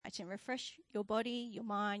tonight and refresh your body, your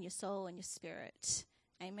mind, your soul, and your spirit.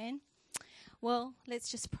 Amen. Well, let's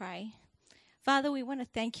just pray. Father, we want to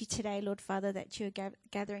thank you today, Lord Father, that you're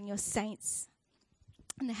gathering your saints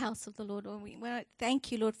in the house of the Lord. And we want to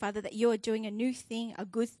thank you, Lord Father, that you are doing a new thing, a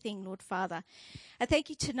good thing, Lord Father. I thank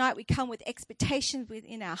you tonight we come with expectations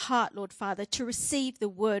within our heart, Lord Father, to receive the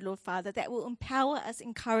word, Lord Father, that will empower us,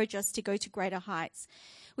 encourage us to go to greater heights.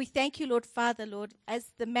 We thank you, Lord Father, Lord,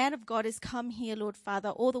 as the man of God has come here, Lord Father,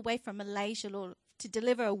 all the way from Malaysia, Lord, to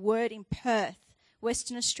deliver a word in Perth,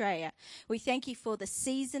 Western Australia. We thank you for the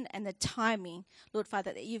season and the timing, Lord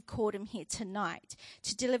Father, that you've called him here tonight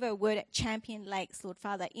to deliver a word at Champion Lakes, Lord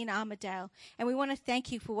Father, in Armidale. And we want to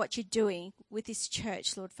thank you for what you're doing with this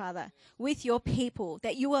church, Lord Father, with your people,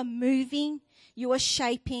 that you are moving, you are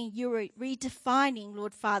shaping, you are redefining,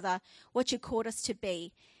 Lord Father, what you called us to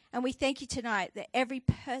be. And we thank you tonight that every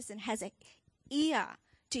person has an ear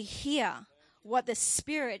to hear what the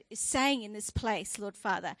Spirit is saying in this place, Lord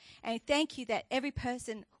Father. And thank you that every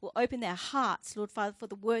person will open their hearts, Lord Father, for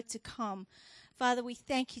the word to come. Father, we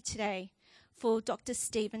thank you today for Dr.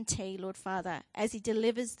 Stephen T., Lord Father, as he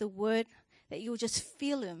delivers the word, that you'll just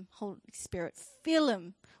fill him, Holy Spirit, fill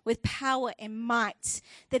him with power and might,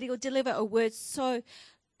 that he'll deliver a word so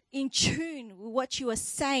in tune with what you are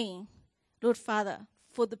saying, Lord Father,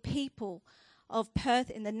 for the people of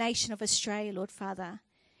Perth and the nation of Australia, Lord Father.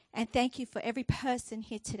 And thank you for every person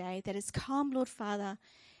here today that has come, Lord Father.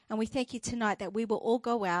 And we thank you tonight that we will all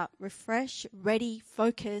go out refreshed, ready,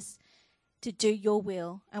 focused to do your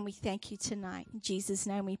will. And we thank you tonight. In Jesus'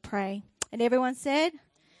 name we pray. And everyone said,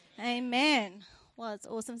 Amen. Well, it's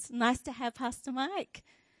awesome. It's nice to have Pastor Mike.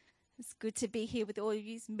 It's good to be here with all of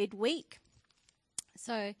you midweek.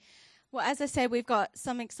 So, well, as I said, we've got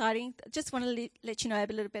some exciting. Just want to let you know a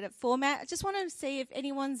little bit of format. I just wanted to see if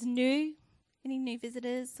anyone's new. Any new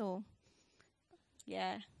visitors or,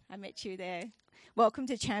 yeah, I met you there. Welcome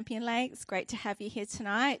to Champion Lakes. Great to have you here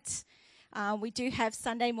tonight. We do have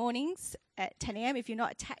Sunday mornings at 10 a.m. If you're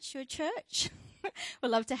not attached to a church, we'd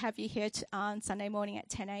love to have you here on Sunday morning at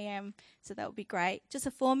 10 a.m. So that would be great. Just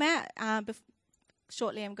a format.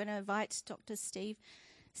 Shortly, I'm going to invite Dr.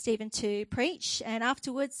 Stephen to preach, and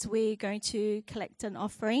afterwards we're going to collect an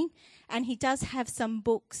offering, and he does have some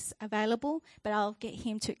books available, but I'll get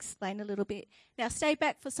him to explain a little bit. Now stay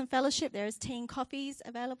back for some fellowship. There is tea and coffees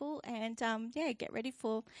available, and get ready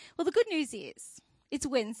for, well, the good news is it's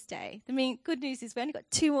Wednesday. I mean, good news is we only got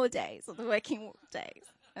 2 more days of the working days,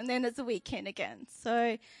 and then it's the weekend again,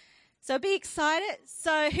 so be excited.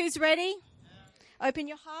 So who's ready? Open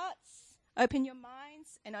your hearts. Open your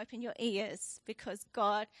minds and open your ears, because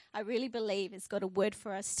God, I really believe, has got a word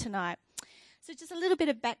for us tonight. So just a little bit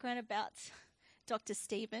of background about Dr.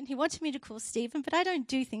 Stephen. He wanted me to call Stephen, but I don't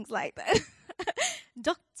do things like that.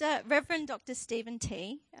 Reverend Dr. Stephen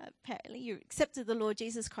T., apparently you accepted the Lord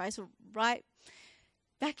Jesus Christ right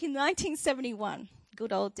back in 1971,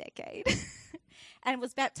 good old decade, and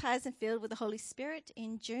was baptized and filled with the Holy Spirit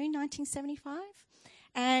in June 1975.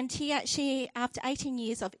 And he actually, after 18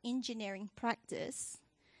 years of engineering practice,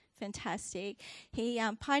 fantastic, he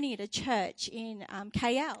pioneered a church in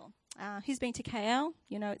KL. Who's been to KL?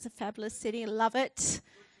 You know, it's a fabulous city. Love it.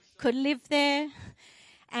 Could live there.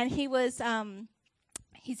 And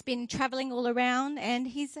he's been traveling all around, and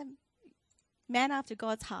he's a man after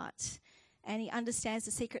God's heart. And he understands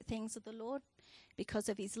the secret things of the Lord because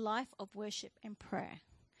of his life of worship and prayer.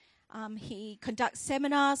 He conducts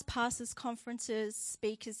seminars, pastors' conferences,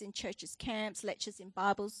 speakers in churches, camps, lectures in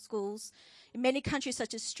Bible schools in many countries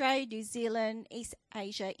such as Australia, New Zealand, East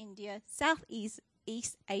Asia, India, Southeast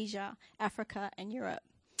Asia, Africa, and Europe.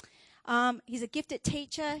 He's a gifted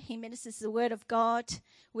teacher. He ministers the word of God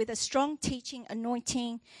with a strong teaching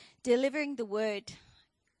anointing, delivering the word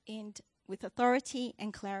with authority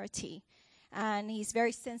and clarity. And he's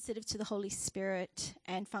very sensitive to the Holy Spirit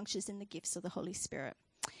and functions in the gifts of the Holy Spirit.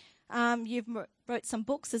 You've wrote some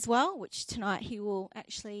books as well, which tonight he will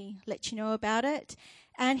actually let you know about it.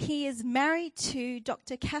 And he is married to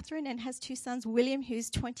Dr. Catherine and has 2 sons, William, who's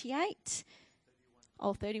 28.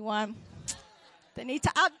 31. They need to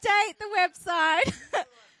update the website.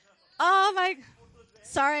 Oh, my.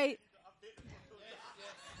 Sorry,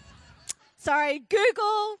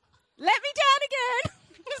 Google. Let me down again.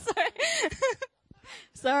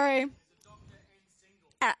 Sorry.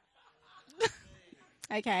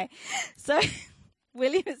 Okay, so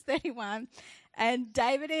William is 31 and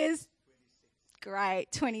David is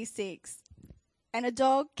great, 26. And a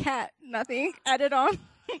dog, cat, nothing added on.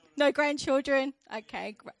 No grandchildren.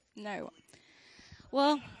 Okay, no.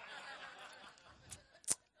 Well,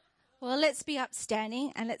 let's be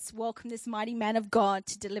upstanding and let's welcome this mighty man of God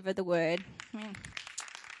to deliver the word.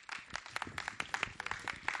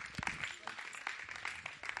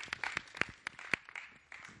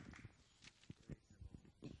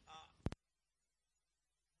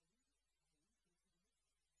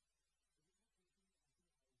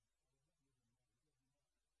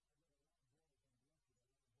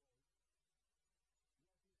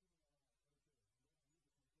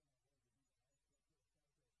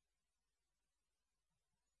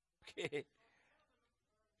 Okay.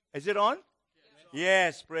 Is it on?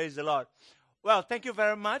 Yes, praise the Lord. Well, thank you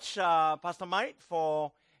very much, Pastor Mike,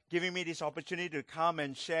 for giving me this opportunity to come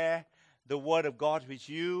and share the Word of God with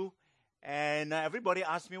you. And everybody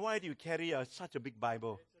asks me, why do you carry such a big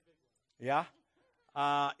Bible? Yeah?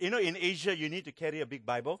 In Asia, you need to carry a big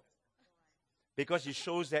Bible because it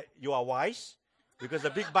shows that you are wise. Because a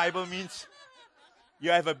big Bible means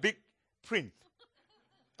you have a big print.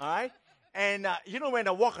 All right? And, when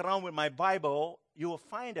I walk around with my Bible, you will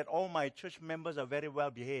find that all my church members are very well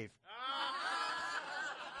behaved.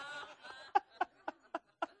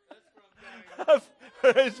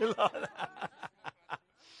 Praise the Lord.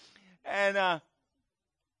 And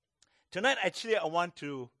tonight, actually, I want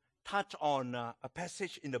to touch on a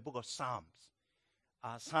passage in the book of Psalms.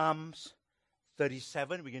 Psalms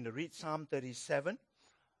 37. We're going to read Psalm 37.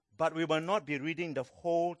 But we will not be reading the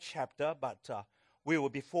whole chapter, but we will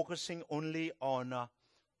be focusing only on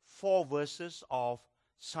 4 verses of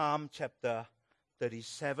Psalm chapter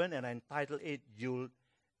 37, and I entitled it, You'll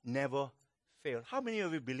Never Fail. How many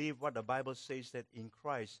of you believe what the Bible says, that in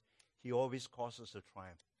Christ, He always causes a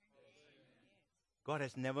triumph? God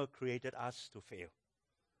has never created us to fail.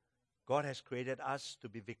 God has created us to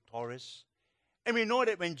be victorious. And we know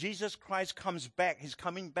that when Jesus Christ comes back, He's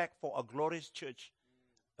coming back for a glorious church,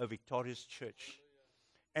 a victorious church.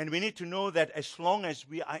 And we need to know that as long as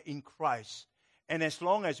we are in Christ, and as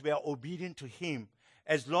long as we are obedient to Him,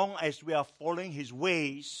 as long as we are following His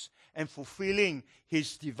ways and fulfilling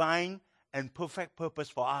His divine and perfect purpose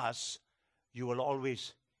for us, you will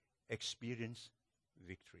always experience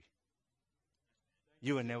victory.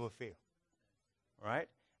 You will never fail. All right?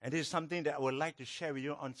 And this is something that I would like to share with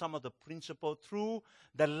you on some of the principles through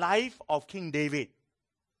the life of King David.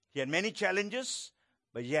 He had many challenges,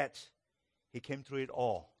 but yet he came through it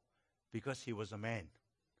all because he was a man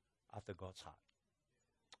after God's heart.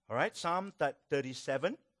 All right, Psalm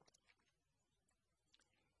 37.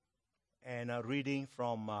 And reading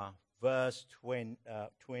from verse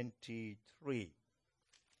 23.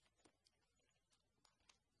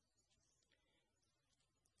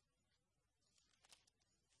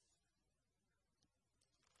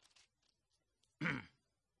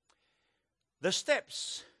 The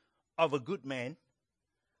steps of a good man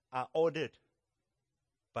are ordered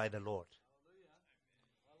by the Lord.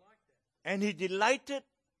 And he delighted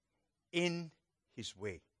in his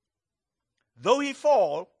way. Though he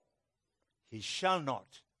fall, he shall not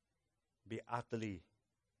be utterly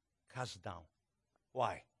cast down.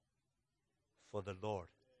 Why? For the Lord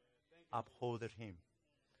upholdeth him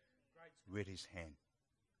with his hand.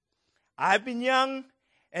 I've been young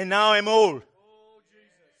and now I'm old.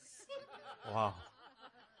 Wow.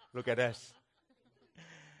 Look at us.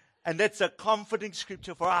 And that's a comforting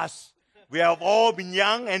scripture for us. We have all been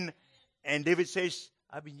young, and David says,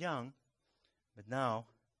 I've been young, but now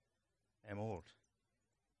I'm old.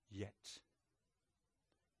 Yet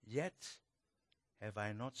have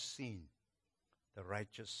I not seen the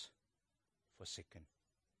righteous forsaken,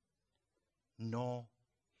 nor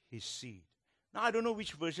his seed. Now, I don't know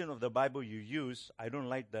which version of the Bible you use. I don't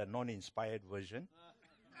like the non-inspired version.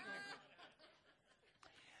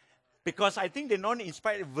 Because I think the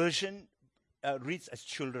non-inspired version reads as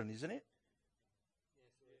children, isn't it?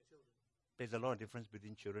 There's a lot of difference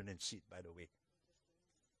between children and seed, by the way.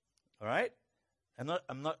 All right?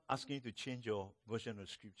 I'm not asking you to change your version of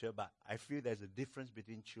scripture, but I feel there's a difference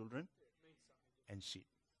between children and seed.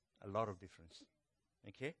 A lot of difference.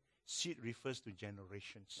 Okay? Seed refers to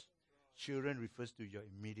generations. Children refers to your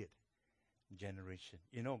immediate generation.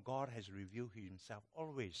 You know, God has revealed himself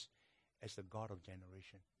always as the God of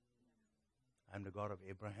generation. I'm the God of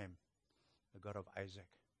Abraham, the God of Isaac,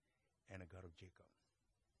 and the God of Jacob.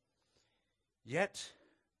 Yet,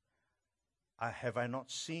 have I not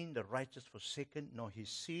seen the righteous forsaken, nor his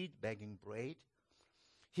seed begging bread?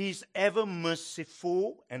 He is ever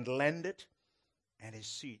merciful and lendeth, and his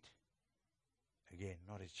seed, again,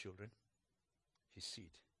 not his children, his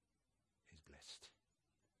seed is blessed.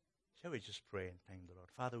 Shall we just pray and thank the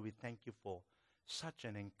Lord? Father, we thank you for such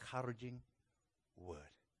an encouraging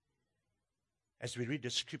word. As we read the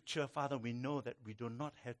scripture, Father, we know that we do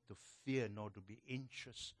not have to fear nor to be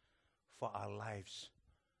anxious for our lives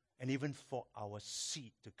and even for our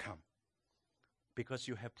seed to come. Because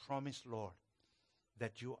you have promised, Lord,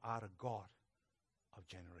 that you are a God of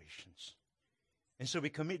generations. And so we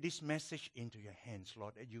commit this message into your hands,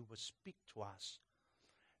 Lord, that you will speak to us.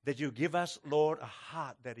 That you give us, Lord, a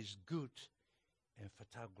heart that is good and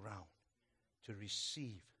fertile ground to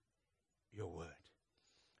receive your word.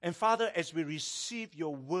 And Father, as we receive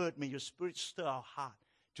your word, may your Spirit stir our heart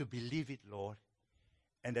to believe it, Lord,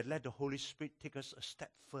 And that let the Holy Spirit take us a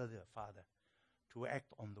step further, Father, to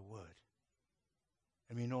act on the word.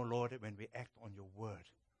 And we know, Lord, that when we act on your word,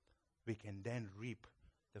 we can then reap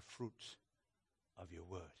the fruits of your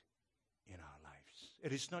word in our lives.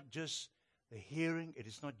 It is not just the hearing, it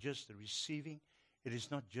is not just the receiving, it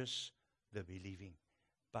is not just the believing,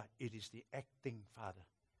 but it is the acting, Father,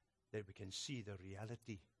 that we can see the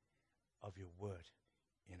reality of your word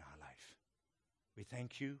in our life. We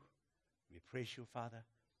thank you. We praise you, Father.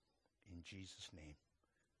 In Jesus' name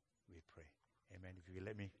we pray. Amen. If you will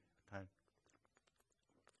let me time.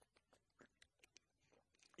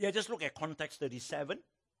 Yeah, just look at context 37.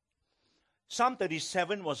 Psalm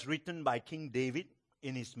 37 was written by King David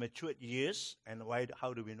in his matured years. And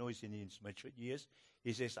how do we know he's in his matured years?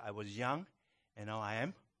 He says, I was young and now I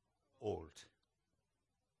am old.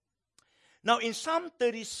 Now in Psalm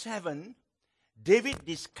 37, David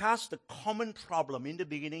discussed the common problem. In the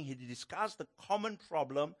beginning, he discussed the common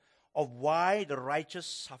problem of why the righteous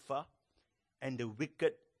suffer and the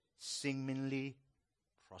wicked seemingly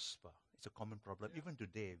prosper. It's a common problem. Even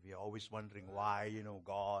today, we are always wondering why,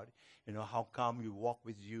 God, how come we walk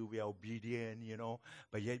with you, we are obedient,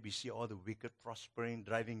 but yet we see all the wicked prospering,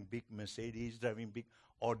 driving big Mercedes, driving big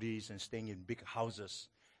Audis, and staying in big houses.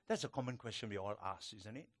 That's a common question we all ask,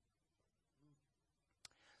 isn't it?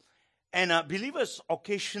 And believers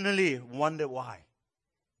occasionally wonder why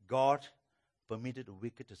God permitted the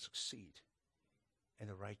wicked to succeed and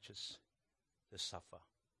the righteous to suffer.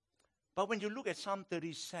 But when you look at Psalm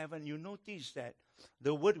 37, you notice that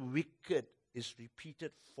the word wicked is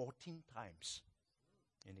repeated 14 times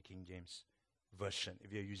in the King James Version,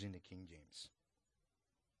 if you're using the King James.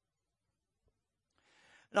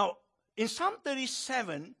 Now, in Psalm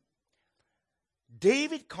 37,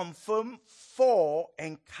 David confirmed 4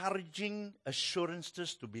 encouraging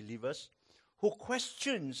assurances to believers who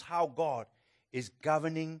questions how God is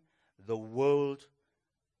governing the world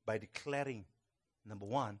by declaring, number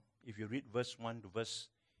 1, if you read verse 1 to verse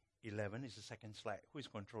 11, it's the second slide. Who is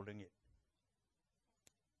controlling it?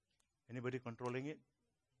 Anybody controlling it?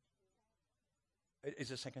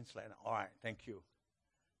 It's the second slide. All right, thank you.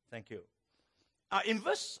 Thank you. In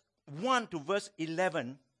verse 1 to verse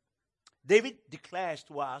 11, David declares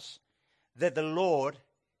to us that the Lord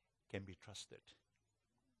can be trusted.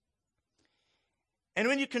 And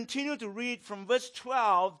when you continue to read from verse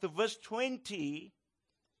 12 to verse 20,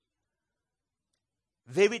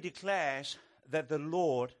 David declares that the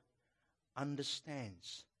Lord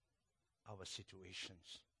understands our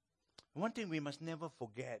situations. One thing we must never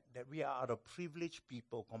forget, that we are a privileged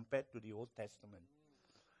people compared to the Old Testament.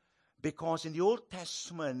 Because in the Old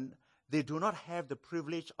Testament, they do not have the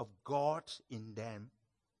privilege of God in them,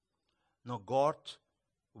 nor God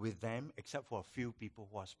with them, except for a few people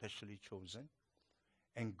who are specially chosen,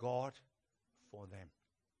 and God for them.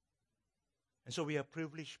 And so we are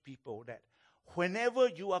privileged people that whenever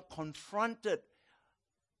you are confronted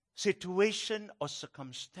situation or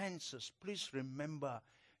circumstances, please remember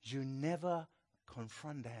you never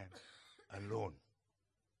confront them alone,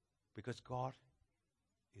 because God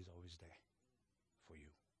is always there for you.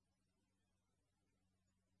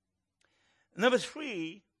 Number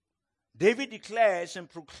 3, David declares and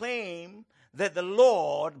proclaims that the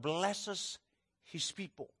Lord blesses his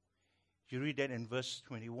people. You read that in verse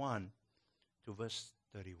 21 to verse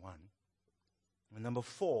 31. And number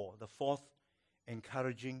 4, the fourth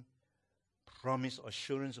encouraging promise or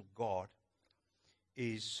assurance of God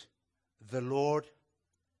is the Lord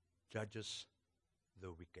judges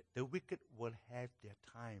the wicked. The wicked will have their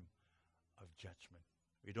time of judgment.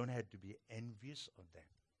 We don't have to be envious of them.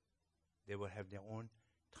 They will have their own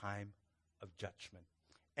time of judgment.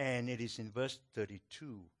 And it is in verse 32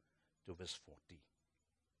 to verse 40.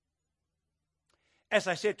 As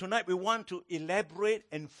I said, tonight we want to elaborate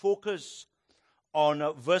and focus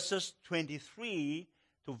on verses 23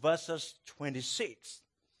 to verses 26.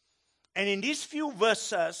 And in these few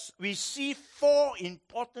verses, we see 4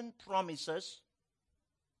 important promises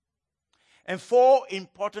and 4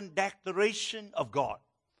 important declarations of God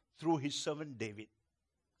through his servant David.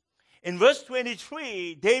 In verse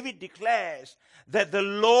 23, David declares that the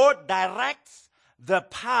Lord directs the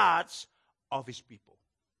paths of his people.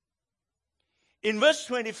 In verse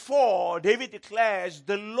 24, David declares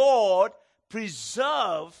the Lord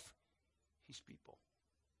preserves his people.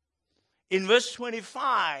 In verse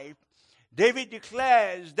 25, David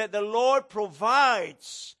declares that the Lord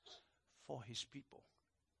provides for his people.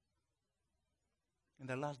 And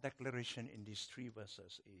the last declaration in these 3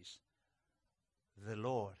 verses is, the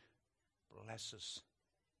Lord blesses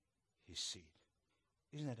his seed.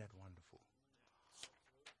 Isn't that wonderful?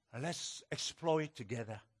 Now let's explore it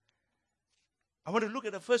together I want to look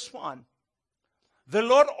at the first one. The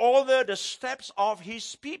Lord ordered the steps of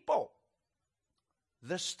his people.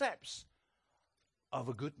 The steps of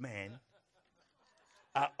a good man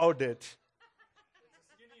are ordered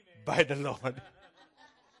by the Lord.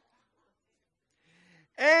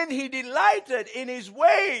 And he delighted in his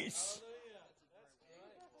ways.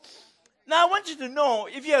 Now I want you to know,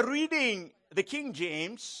 if you are reading the King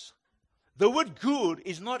James, the word good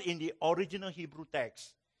is not in the original Hebrew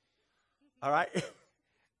text. All right?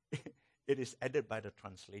 It is added by the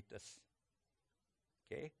translators.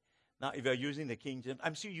 Okay? Now, if you are using the King James,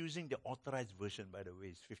 I'm still using the authorized version, by the way,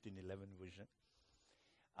 it's 1511 version.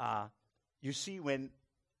 You see when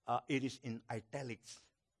it is in italics,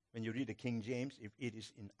 when you read the King James, if it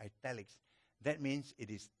is in italics, that means it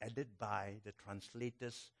is added by the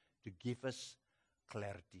translators to give us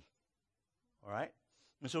clarity. All right?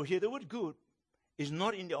 And so here the word good is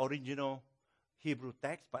not in the original Hebrew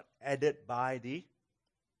text, but added by the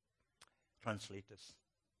translators.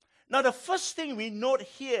 Now, the first thing we note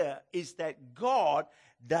here is that God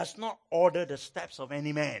does not order the steps of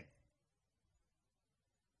any man.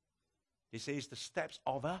 He says the steps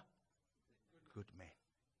of a good man.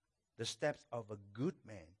 The steps of a good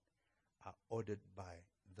man are ordered by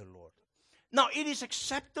the Lord. Now, it is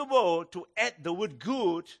acceptable to add the word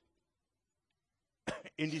good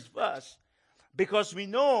in this verse because we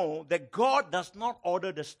know that God does not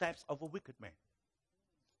order the steps of a wicked man.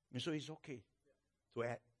 And so it's okay to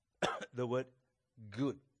add the word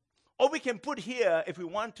good. Or we can put here, if we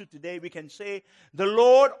want to today, we can say, the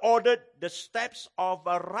Lord ordered the steps of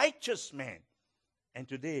a righteous man. And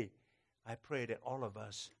today, I pray that all of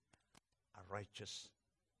us are righteous,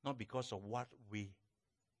 not because of what we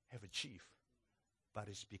have achieved, but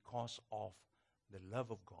it's because of the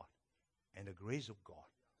love of God and the grace of God.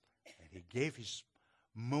 And he gave his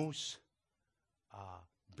most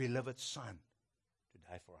beloved Son to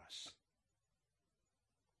die for us.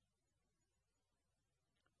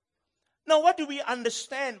 Now, what do we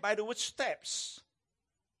understand by the word steps?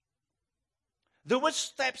 The word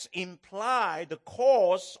steps imply the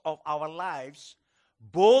course of our lives,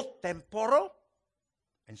 both temporal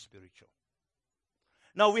and spiritual.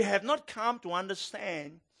 Now, we have not come to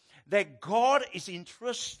understand that God is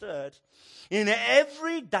interested in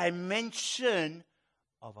every dimension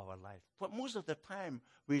of our life. But most of the time,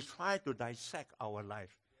 we try to dissect our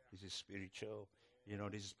life. This is spiritual,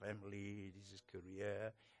 this is family, this is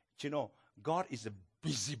career. God is a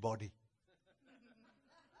busybody.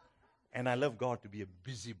 And I love God to be a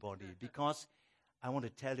busybody because I want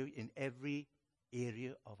to tell you, in every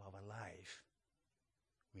area of our life,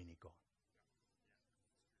 we need God.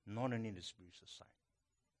 Not only in the spiritual side.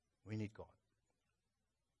 We need God.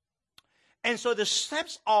 And so the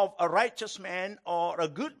steps of a righteous man or a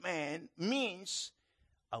good man means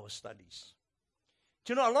our studies.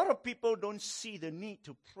 A lot of people don't see the need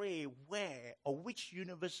to pray where or which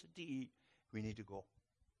university we need to go.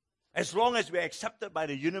 As long as we're accepted by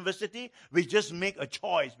the university, we just make a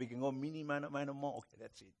choice. We can go mini, minor, more. Okay,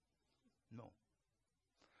 that's it. No.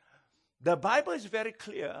 The Bible is very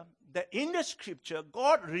clear that in the scripture,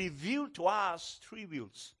 God revealed to us three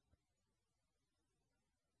wills.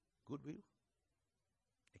 Good will,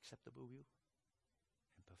 acceptable will,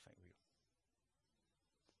 and perfect will.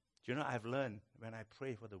 I've learned when I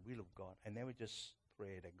pray for the will of God, I never just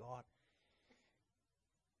pray that God,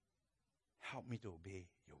 help me to obey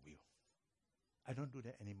your will. I don't do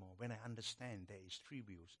that anymore. When I understand there is three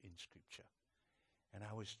wills in scripture. And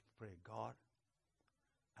I always pray, God,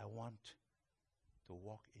 I want to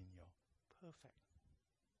walk in your perfect will.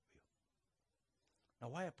 Now,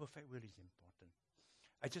 why a perfect will is important?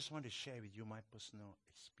 I just want to share with you my personal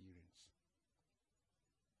experience.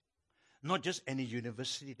 Not just any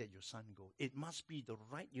university that your son goes. It must be the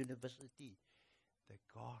right university that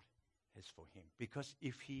God has for him. Because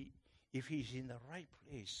if he's in the right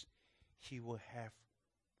place, he will have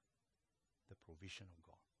the provision of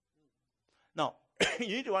God. Now,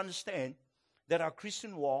 you need to understand that our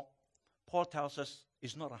Christian walk, Paul tells us,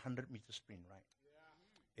 is not a 100-meter sprint, right?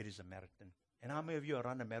 Yeah. It is a marathon. And how many of you have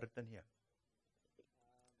run a marathon here? I've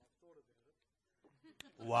thought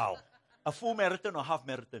about it. Wow. A full marathon or half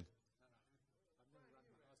marathon?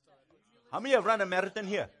 How many have run a marathon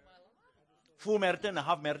here? Full marathon, a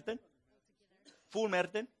half marathon? Full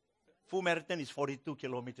marathon? Full marathon is 42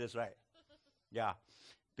 kilometers, right? Yeah.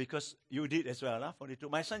 Because you did as well, huh? 42.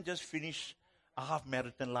 My son just finished a half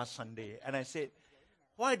marathon last Sunday. And I said,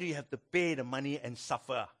 why do you have to pay the money and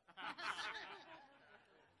suffer?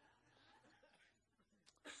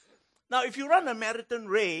 Now, if you run a marathon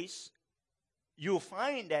race, you'll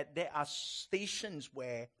find that there are stations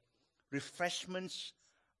where refreshments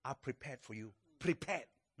are prepared for you. prepared.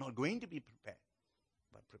 Not going to be prepared,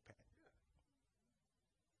 but prepared.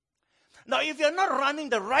 Now, if you're not running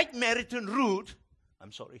the right marathon route,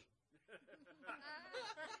 I'm sorry.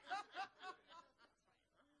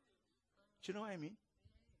 Do you know what I mean?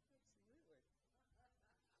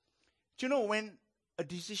 Do you know when a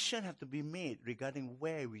decision had to be made regarding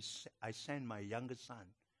where I send my younger son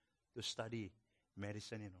to study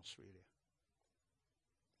medicine in Australia?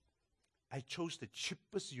 I chose the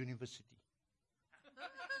cheapest university. That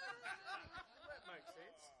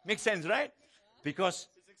makes sense. Makes sense, right? Because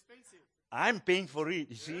It's expensive. I'm paying for it,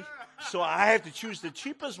 you see. So I have to choose the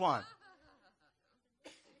cheapest one.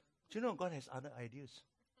 Do you know God has other ideas?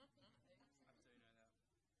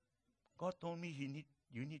 God told me you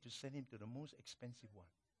need to send him to the most expensive one.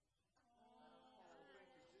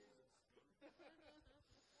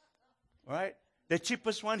 Right? The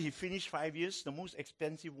cheapest one, he finished 5 years. The most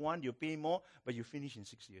expensive one, you pay more, but you finish in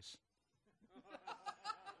 6 years.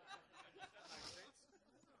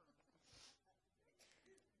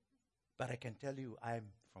 But I can tell you,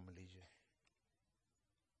 I'm from Malaysia.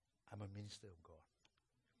 I'm a minister of God.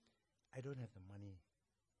 I don't have the money.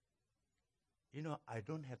 You know, I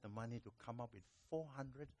don't have the money to come up with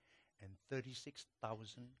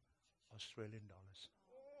 436,000 Australian dollars.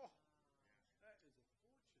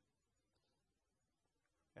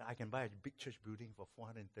 And I can buy a big church building for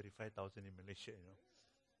 435,000 in Malaysia, you know.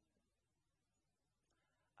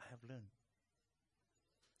 I have learned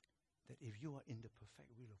that if you are in the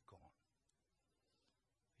perfect will of God,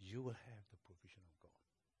 you will have the provision of God.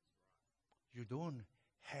 You don't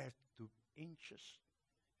have to anxious.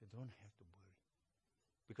 You don't have to worry.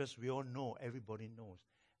 Because we all know, everybody knows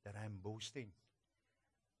that I'm boasting.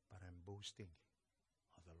 But I'm boasting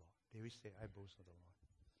of the Lord. They will say, I boast of the Lord.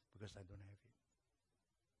 Because I don't have it.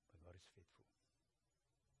 But God is faithful.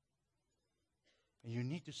 And you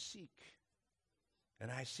need to seek. And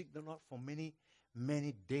I seek the Lord for many,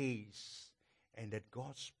 many days. And that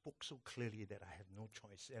God spoke so clearly that I have no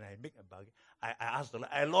choice. And I make a bargain. I asked the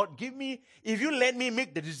Lord, Lord, give me, if you let me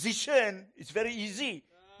make the decision, it's very easy.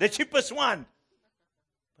 The cheapest one.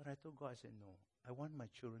 But I told God, I said, no. I want my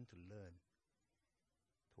children to learn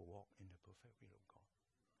to walk in the perfect will of God.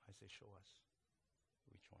 I said, show us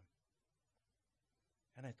which one.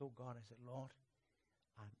 And I told God, I said, Lord,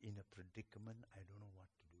 I'm in a predicament. I don't know what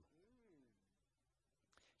to do.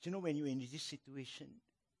 Do you know, when you're in this situation,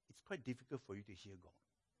 it's quite difficult for you to hear God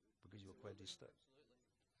because you're quite disturbed.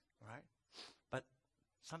 Right? But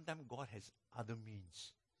sometimes God has other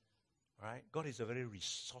means. Right? God is a very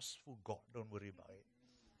resourceful God. Don't worry about it.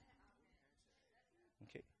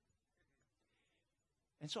 Okay?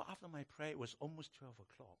 And so after my prayer, it was almost 12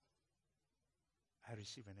 o'clock. I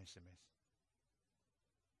received an SMS.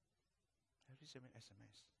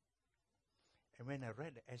 And when I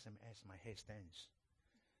read the SMS, my hair stands.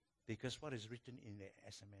 Because what is written in the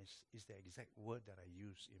SMS is the exact word that I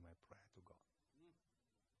use in my prayer to God.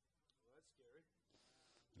 Well, that's scary.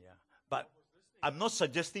 Yeah. But I'm not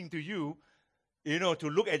suggesting to you, to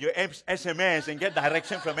look at your SMS and get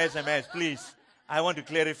direction from SMS, please. I want to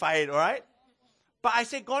clarify it, all right? But I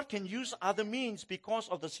say God can use other means because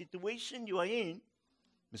of the situation you are in.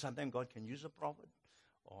 Sometimes God can use a prophet,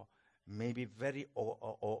 or maybe very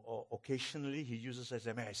or occasionally he uses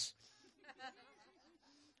SMS.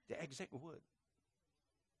 The exact word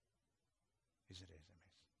is the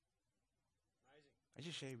SMS. Amazing. I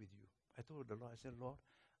just share with you. I told the Lord, I said, Lord,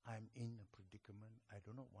 I'm in a predicament. I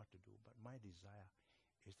don't know what to do, but my desire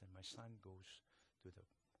is that my son goes to the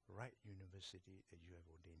right university that you have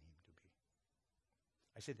ordained him to be.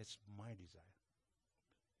 I said, that's my desire.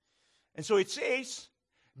 And so it says,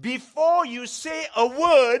 before you say a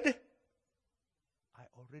word, I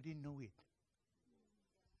already know it.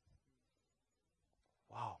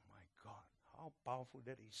 Wow, my God, how powerful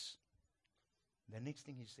that is. The next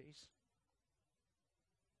thing he says,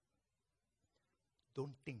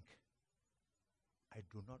 don't think I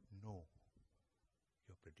do not know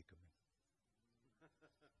your predicament.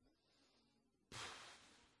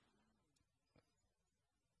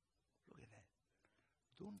 Look at that.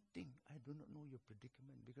 Don't think I do not know your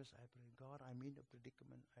predicament, because I pray, God, I'm in a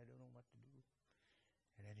predicament. I don't know what to do.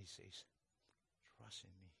 And then he says, trust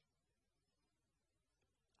in me.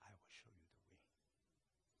 I will show you the way.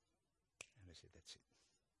 And I said, that's it.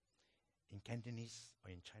 In Cantonese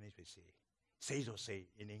or in Chinese we say, say or say.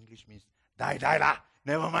 In English means, die, die lah.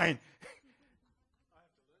 Never mind. I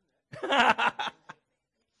have to learn that.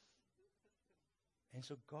 And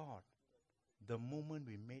so God, the moment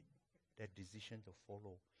we made that decision to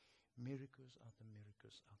follow, miracles after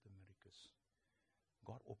miracles after miracles,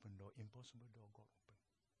 God opened door, impossible door, God opened.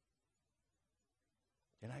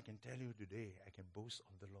 then I can tell you today, I can boast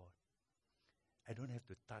of the Lord. I don't have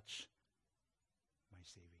to touch my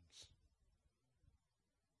savings.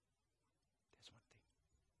 That's one thing.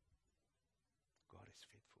 God is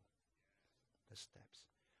faithful. The steps.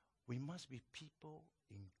 We must be people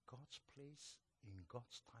in God's place, in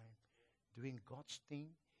God's time, doing God's thing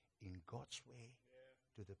in God's way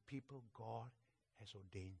to the people God has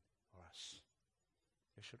ordained for us.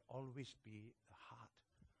 There should always be the heart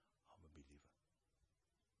of a believer.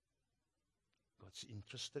 God's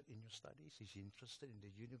interested in your studies. He's interested in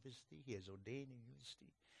the university. He has ordained a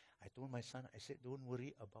university. I told my son, I said, don't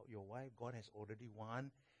worry about your wife. God has already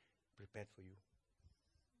one prepared for you.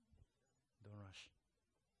 Don't rush.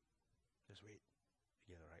 Just wait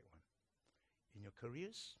to get the right one. In your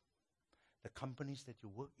careers, the companies that you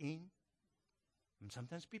work in, and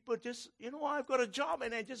sometimes people just, I've got a job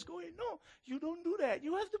and I just go in. No, you don't do that.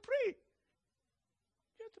 You have to pray.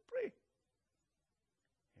 You have to pray.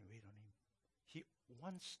 And wait on Him. He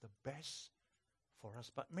wants the best for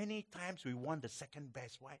us. But many times we want the second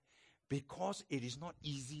best. Why? Because it is not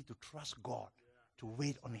easy to trust God, to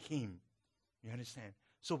wait on Him. You understand?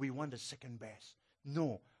 So we want the second best.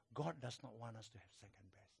 No, God does not want us to have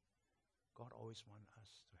second best. God always wants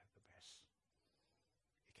us to have the best.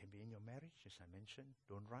 It can be in your marriage, as I mentioned.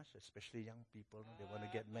 Don't rush, especially young people. They want to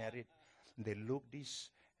get married. They look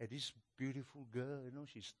at this beautiful girl.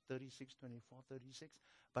 She's 36, 24, 36.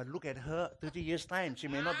 But look at her 30 years' time. She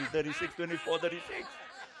may not be 36, 24, 36.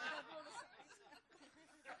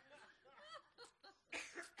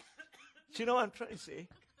 Do you know what I'm trying to say?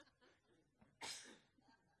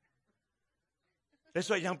 That's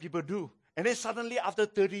what young people do. And then suddenly, after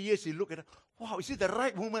 30 years, you look at her. Wow, is it the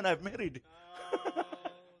right woman I've married?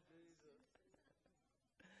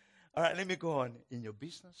 All right, let me go on. In your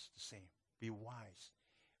business, the same. Be wise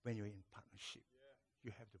when you're in partnership.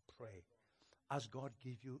 You have to pray. Ask God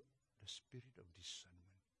give you the spirit of discernment.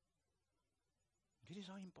 This is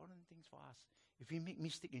how important things for us. If we make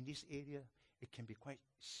mistake in this area, it can be quite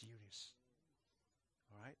serious.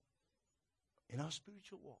 All right? In our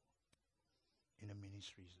spiritual walk, in the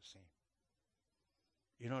ministry is the same.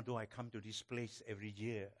 Though I come to this place every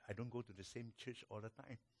year, I don't go to the same church all the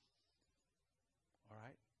time. All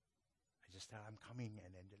right? I just tell I'm coming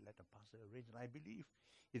and then let the pastor arrange. And I believe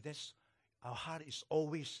if our heart is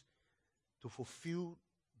always to fulfill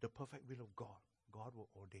the perfect will of God, God will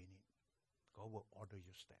ordain it. God will order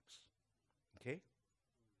your steps. Okay?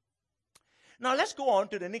 Now let's go on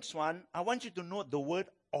to the next one. I want you to note the word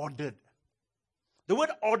ordered. The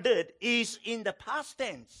word ordered is in the past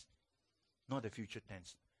tense, not the future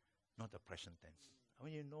tense, not the present tense. I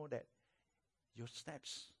want you to know that your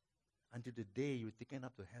steps until the day you're taken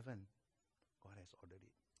up to heaven, God has ordered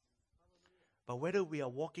it. But whether we are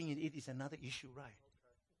walking in it is another issue, right?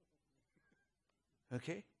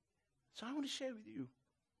 Okay? So I want to share with you.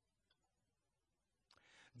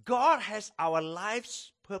 God has our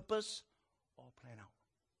life's purpose all planned out.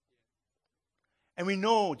 And we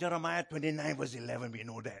know Jeremiah 29 verse 11, we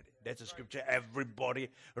know that. That's a scripture. Everybody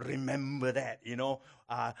remember that,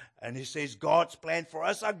 and he says God's plan for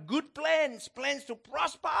us are good plans. Plans to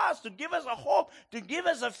prosper us, to give us a hope, to give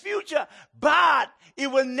us a future. But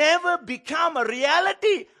it will never become a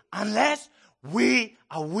reality unless we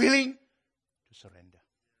are willing to surrender.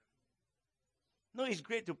 No, it's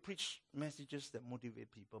great to preach messages that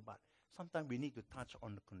motivate people, but sometimes we need to touch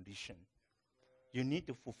on the condition. You need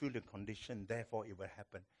to fulfill the condition, therefore it will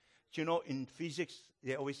happen. In physics,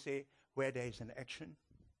 they always say, where there is an action,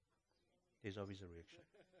 there's always a reaction.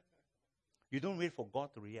 You don't wait for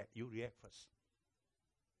God to react, you react first.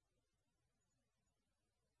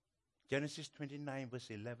 Genesis 29 verse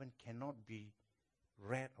 11 cannot be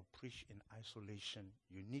read or preached in isolation.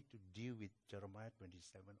 You need to deal with Jeremiah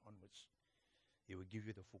 27 onwards. It will give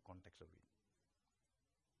you the full context of it.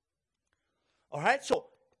 All right, so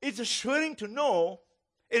it's assuring to know,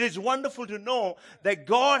 it is wonderful to know that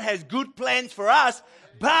God has good plans for us,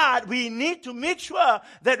 but we need to make sure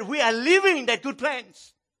that we are living that good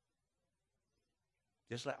plans.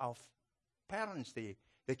 Just like our parents, they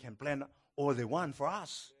can plan all they want for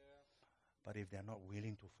us. But if they're not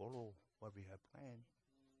willing to follow what we have planned.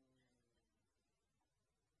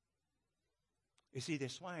 You see,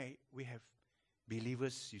 that's why we have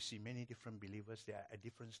believers. You see many different believers. They are at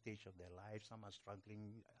different stage of their life. Some are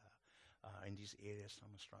struggling in this area. Some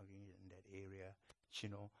are struggling in that area.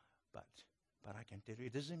 But I can tell you,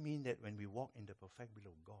 it doesn't mean that when we walk in the perfect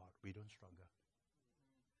will of God, we don't struggle.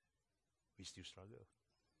 We still struggle.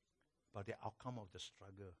 But the outcome of the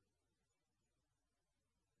struggle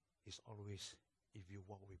is always, if you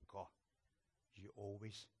walk with God, you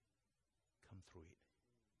always come through it.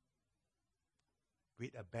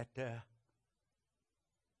 with a better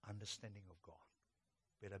understanding of God,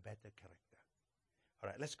 with a better character. All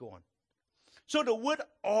right, let's go on. So the word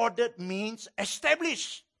ordered means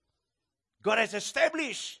established. God has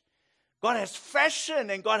established. God has fashioned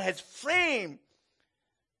and God has framed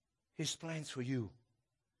His plans for you.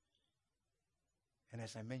 And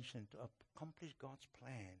as I mentioned, to accomplish God's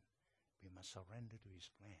plan, we must surrender to His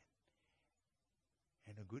plan.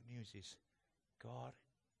 And the good news is, God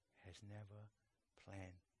has never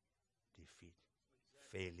planned defeat,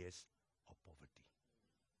 failures, or poverty.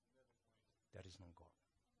 That is not God.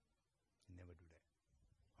 He never do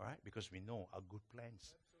that. All right? Because we know our good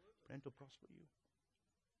plans. Plan to prosper you.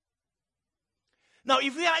 Now,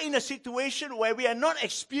 if we are in a situation where we are not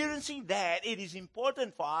experiencing that, it is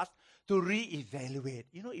important for us to re-evaluate.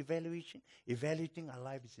 You know, evaluating our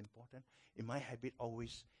life is important. In my habit,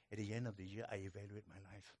 always at the end of the year, I evaluate my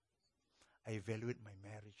life. I evaluate my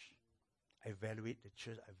marriage. I evaluate the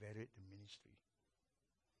church. I evaluate the ministry.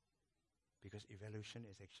 Because evaluation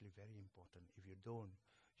is actually very important. If you don't,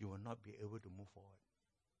 you will not be able to move forward.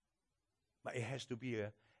 But it has to be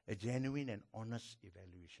a genuine and honest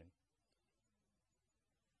evaluation.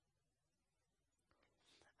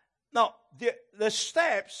 Now, the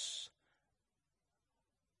steps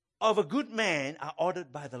of a good man are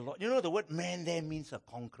ordered by the Lord. You know, the word man there means a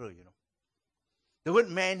conqueror, you know. The word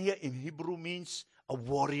man here in Hebrew means a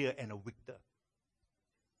warrior and a victor.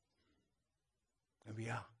 And we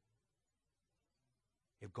are.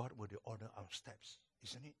 If God were to order our steps,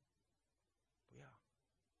 isn't it? We are.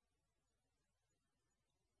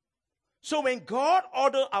 So when God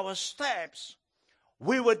orders our steps,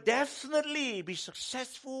 we will definitely be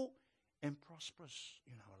successful and prosperous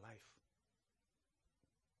in our life.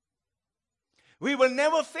 We will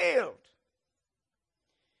never fail.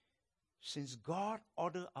 Since God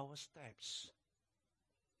ordered our steps,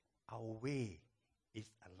 our way is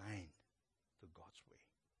aligned to God's way,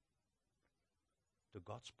 to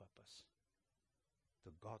God's purpose,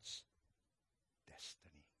 to God's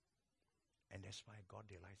destiny. And that's why God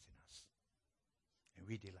delights in us. And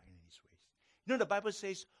we delight in His ways. You know, the Bible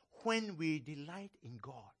says, when we delight in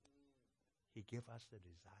God, He gives us the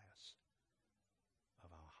desires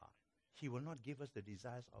of our heart. He will not give us the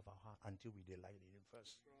desires of our heart until we delight in Him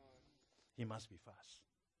first. He must be first.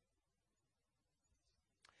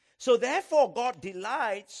 So therefore, God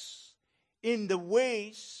delights in the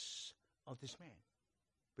ways of this man.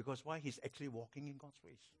 Because why? He's actually walking in God's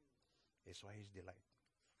ways. That's why He's delighted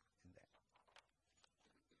in that.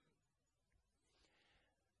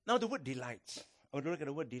 Now the word delight. Look at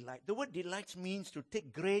the word delight. The word delight means to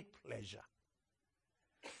take great pleasure.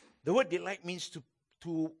 The word delight means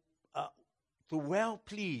to well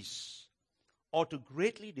please or to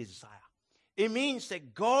greatly desire. It means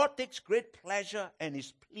that God takes great pleasure and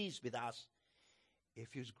is pleased with us. It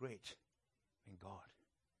feels great when God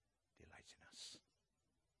delights in us.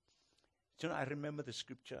 You know, I remember the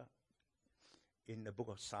scripture in the book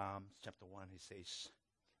of Psalms, chapter 1. It says,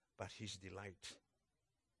 but His delight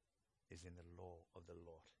is in the law of the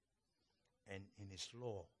Lord. And in His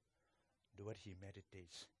law, do what He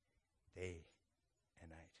meditates day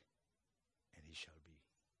and night, and He shall be.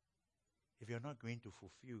 If you're not going to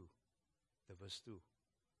fulfill the verse 2,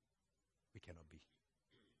 we cannot be.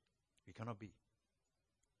 We cannot be.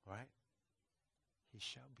 All right? He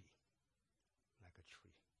shall be like a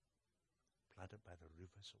tree planted by the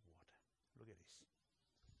rivers of water. Look at this.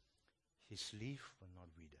 His leaf will not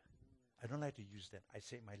wither. I don't like to use that. I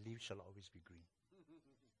say my leaf shall always be green.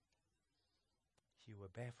 He will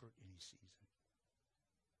bear fruit in His season.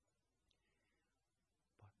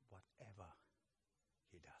 But whatever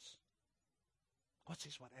He does. God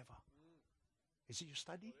says whatever. Is it your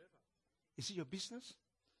study? Is it your business?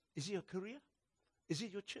 Is it your career? Is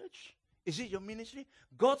it your church? Is it your ministry?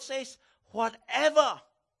 God says whatever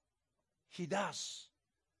He does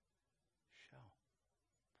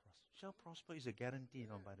shall prosper is a guarantee,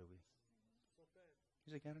 by the way.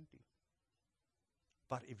 It's a guarantee.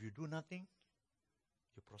 But if you do nothing,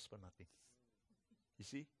 you prosper nothing. You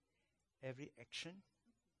see, every action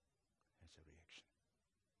has a reaction.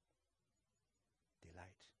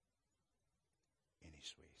 Delight in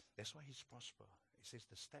His ways. That's why He's prosper. It says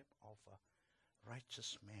the step of a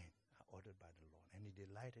righteous man are ordered by the Lord, and He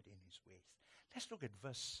delighted in His ways. Let's look at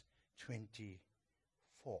verse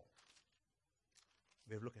 24.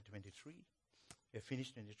 We've looked at 23. We've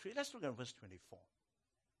finished 23. Let's look at verse 24.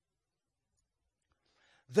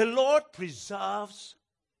 The Lord preserves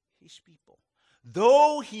His people.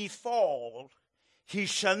 Though he fall, he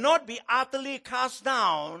shall not be utterly cast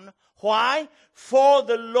down. Why? For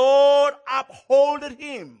the Lord upholdeth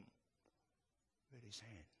him with His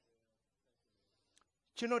hand.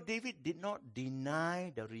 you know, David did not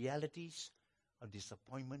deny the realities of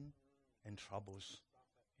disappointment and troubles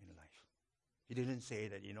in life. He didn't say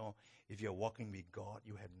that, you know, if you're walking with God,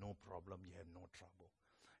 you have no problem, you have no trouble.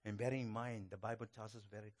 And bearing in mind, the Bible tells us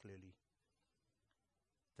very clearly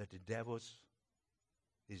that the devil's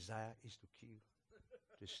desire is to kill,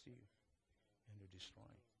 to steal, and to destroy.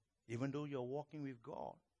 Even though you're walking with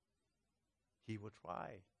God, he will try.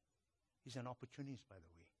 He's an opportunist, by the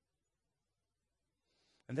way.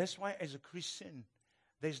 And that's why as a Christian,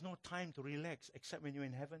 there's no time to relax except when you're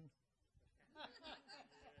in heaven.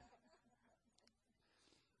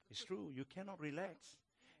 It's true, you cannot relax.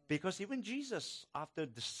 Because even Jesus, after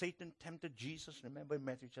the Satan tempted Jesus, remember in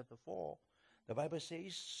Matthew chapter 4, the Bible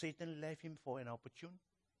says Satan left him for an opportune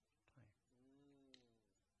time.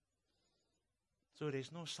 So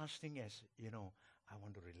there's no such thing as, you know, I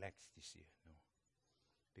want to relax this year. No.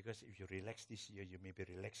 Because if you relax this year, you may be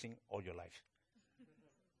relaxing all your life.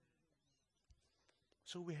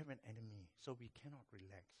 So we have an enemy, so we cannot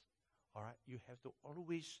relax. All right? You have to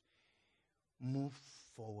always move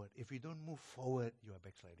forward. If you don't move forward, you are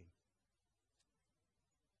backsliding.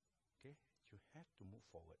 Okay? You have to move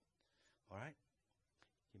forward. All right?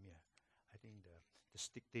 Give me I think the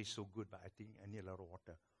stick tastes so good, but I think I need a lot of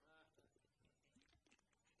water.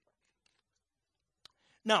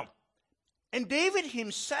 Now, and David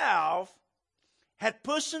himself had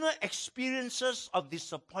personal experiences of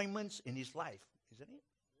disappointments in his life, isn't it?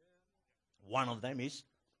 One of them is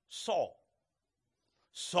Saul.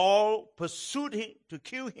 Saul pursued him to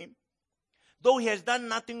kill him, though he has done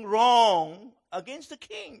nothing wrong against the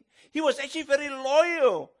king. He was actually very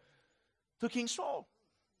loyal to King Saul.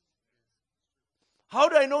 How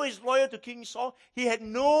do I know he's loyal to King Saul? He had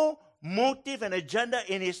no motive and agenda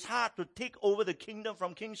in his heart to take over the kingdom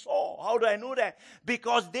from King Saul. How do I know that?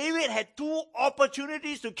 Because David had 2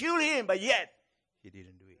 opportunities to kill him, but yet he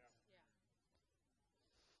didn't do it.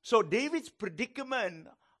 So David's predicament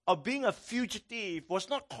of being a fugitive was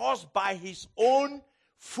not caused by his own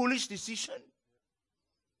foolish decision,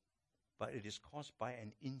 but it is caused by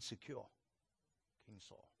an insecure King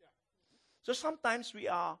Saul. So sometimes we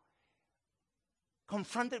are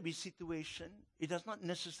confronted with situation. It does not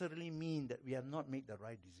necessarily mean that we have not made the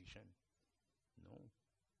right decision. No.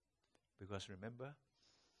 Because remember,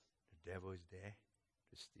 the devil is there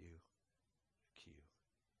to steal, to kill,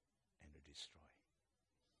 and to destroy.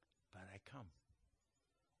 But I come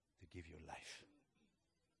to give you life.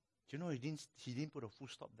 Do you know he didn't put a full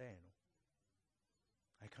stop there, you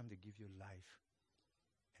know? I come to give you life,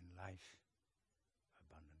 and life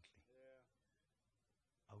abundantly.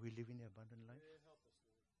 Are we living the abundant life?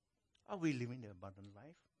 Are we living the abundant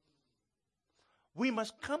life? We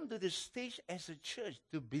must come to this stage as a church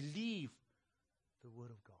to believe the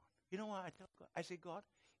word of God. You know what I tell God? I say, God,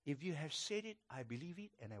 if you have said it, I believe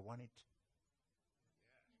it and I want it.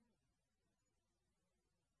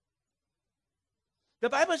 The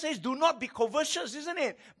Bible says, do not be covetous, isn't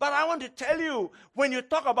it? But I want to tell you, when you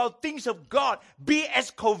talk about things of God, be as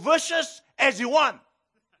covetous as you want.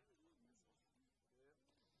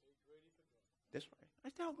 That's right. I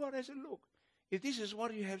tell God, I said, look, if this is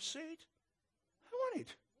what you have said, I want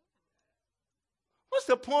it. What's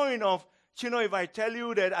the point of, if I tell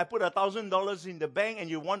you that I put $1,000 in the bank and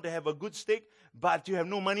you want to have a good steak, but you have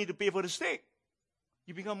no money to pay for the steak?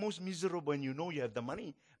 You become most miserable when you know you have the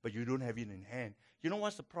money, but you don't have it in hand. You know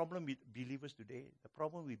what's the problem with believers today? The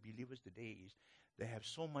problem with believers today is they have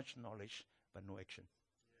so much knowledge, but no action.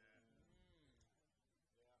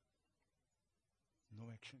 No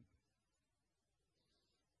action.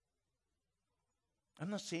 I'm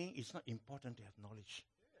not saying it's not important to have knowledge.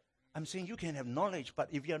 I'm saying you can have knowledge, but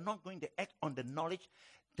if you're not going to act on the knowledge,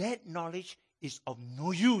 that knowledge is of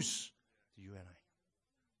no use to you and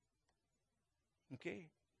I. Okay?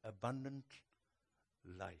 Abundant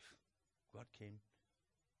life. God came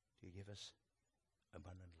to give us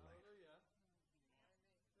abundant life.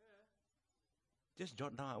 Just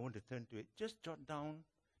jot down, I want to turn to it. Just jot down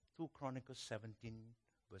 2 Chronicles 17,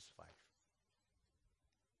 verse 5.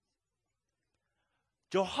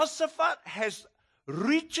 Jehoshaphat has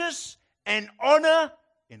riches and honor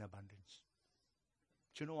in abundance.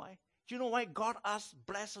 Do you know why? Do you know why God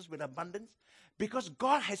bless us with abundance? Because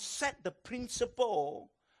God has set the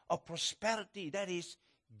principle of prosperity. That is,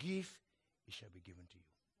 give, it shall be given to you.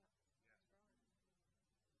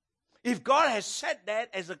 If God has set that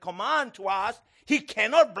as a command to us, He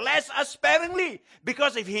cannot bless us sparingly.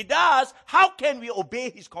 Because if He does, how can we obey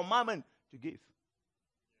His commandment to give?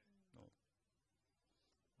 No.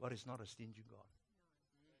 God is not a stingy God.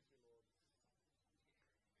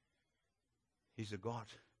 He's a God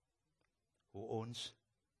who owns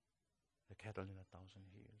The cattle in 1,000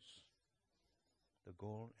 hills. The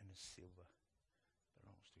gold and the silver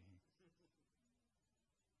belongs to him.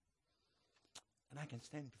 And I can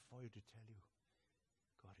stand before you to tell you,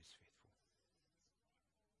 God is faithful.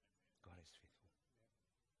 God is faithful.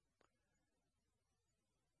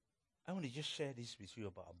 I want to just share this with you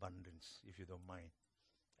about abundance, if you don't mind.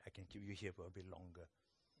 I can keep you here for a bit longer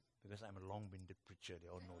because I'm a long-winded preacher. They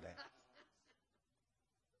all know that.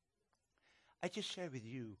 I just share with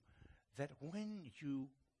you that when you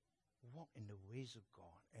walk in the ways of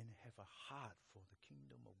God and have a heart for the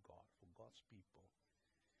kingdom of God, for God's people,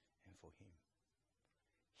 and for Him,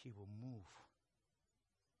 He will move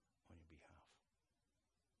on your behalf.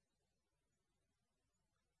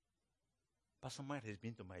 Pastor Mike has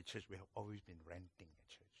been to my church. We have always been renting a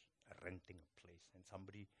church, renting a place. And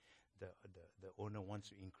somebody, the owner wants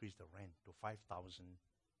to increase the rent to 5,000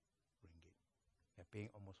 ringgit. They're paying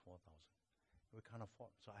almost 4,000. We can't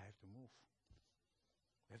afford, so I have to move.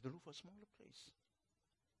 We have to look for a smaller place.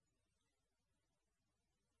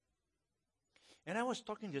 And I was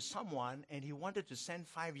talking to someone, and he wanted to send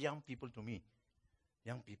 5 young people to me.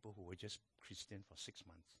 Young people who were just Christian for 6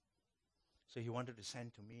 months. So he wanted to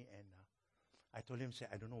send to me, and I told him,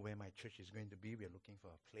 I don't know where my church is going to be. We're looking for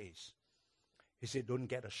a place. He said, don't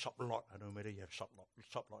get a shop lot. I don't know whether you have shop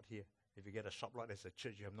lot here. If you get a shop lot as a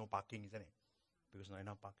church, you have no parking, isn't it? Because not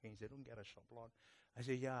enough parking. He said, don't get a shop lot. I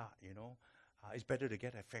said, yeah, it's better to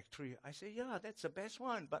get a factory. I said, yeah, that's the best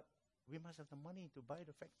one, but we must have the money to buy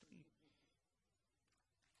the factory.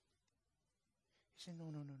 He said,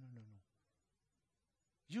 no.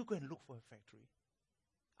 You go and look for a factory.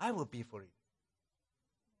 I will pay for it.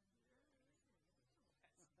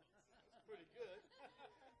 Pretty good.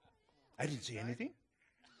 I didn't say anything.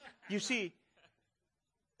 You see,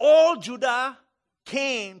 all Judah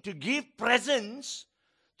came to give presents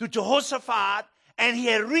to Jehoshaphat, and he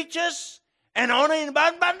had riches and honor in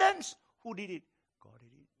abundance. Who did it? God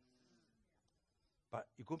did it. But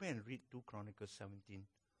you go back and read 2 Chronicles 17,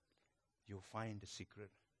 you'll find the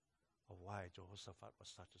secret of why Jehoshaphat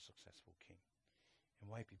was such a successful king and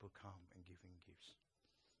why people come and give him gifts.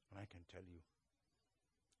 And I can tell you,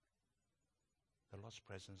 the Lord's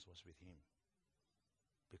presence was with him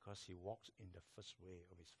because he walks in the first way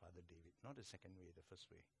of his father David, not the second way, the first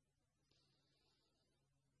way.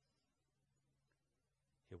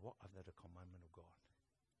 He walked after the commandment of God.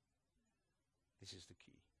 This is the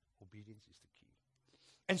key. Obedience is the key.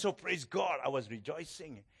 And so, praise God, I was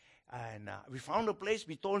rejoicing. And we found a place,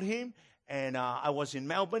 we told him, and I was in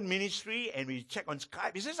Melbourne ministry, and we checked on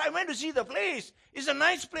Skype. He says, I went to see the place. It's a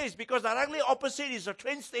nice place because directly opposite is a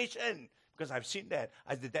train station. Because I've seen that.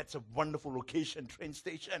 I said, that's a wonderful location, train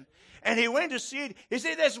station. And he went to see it. He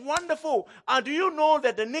said, that's wonderful. Do you know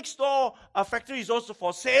that the next door factory is also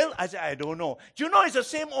for sale? I said, I don't know. Do you know it's the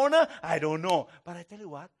same owner? I don't know. But I tell you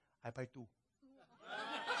what, I buy 2.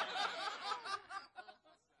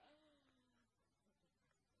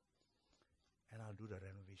 And I'll do the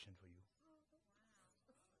renovation for you.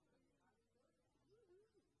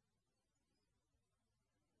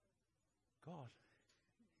 God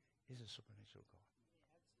is a supernatural God.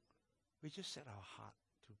 We just set our heart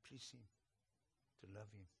to please Him, to love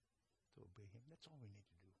Him, to obey Him. That's all we need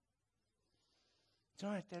to do. So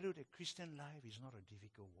I tell you that Christian life is not a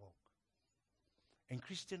difficult walk. And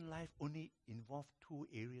Christian life only involves 2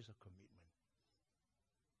 areas of commitment.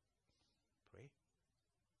 Pray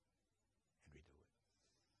and read the Word.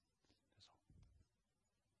 That's all.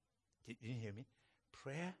 Did you hear me?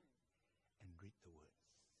 Prayer and read the Word.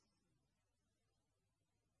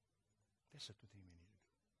 That's the 2 things we need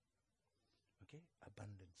to do. Okay?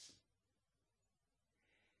 Abundance.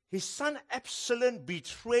 His son Absalom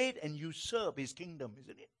betrayed and usurped his kingdom,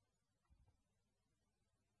 isn't it?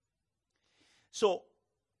 So,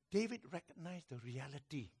 David recognized the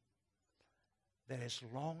reality that as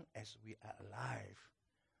long as we are alive,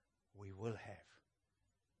 we will have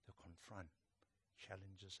to confront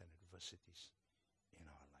challenges and adversities in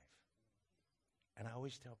our life. And I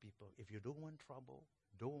always tell people, if you don't want trouble,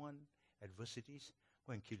 don't want adversities,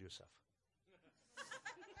 go and kill yourself.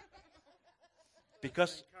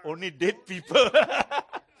 Because only dead people,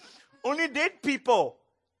 only dead people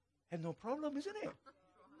have no problem, isn't it?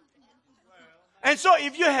 And so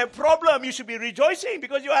if you have problem, you should be rejoicing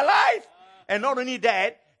because you are alive. And not only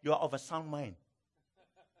that, you are of a sound mind.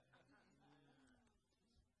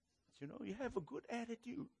 You know, you have a good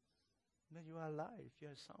attitude. Then you are alive. You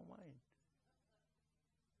have a sound mind.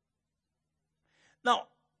 Now,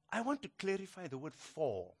 I want to clarify the word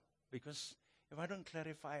fall. Because if I don't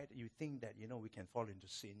clarify it, you think that, we can fall into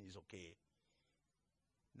sin. It's okay.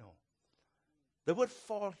 No. The word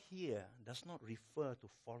fall here does not refer to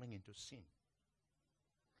falling into sin.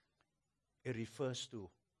 It refers to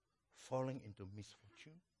falling into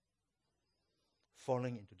misfortune,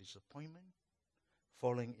 falling into disappointment,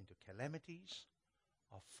 falling into calamities,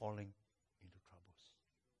 or falling into troubles.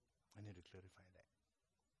 I need to clarify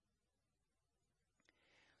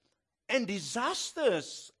that. And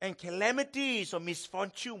disasters and calamities or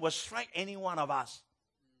misfortune will strike any one of us.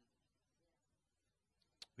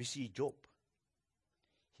 We see Job.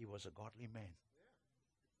 He was a godly man.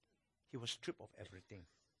 He was stripped of everything.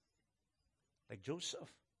 Like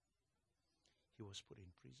Joseph, he was put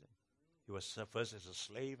in prison. He was first as a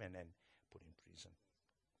slave and then put in prison.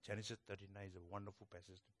 Genesis 39 is a wonderful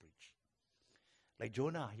passage to preach. Like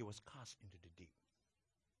Jonah, he was cast into the deep.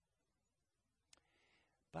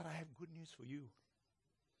 But I have good news for you.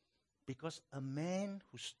 Because a man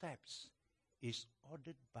whose steps is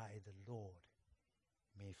ordered by the Lord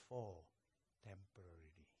may fall temporarily.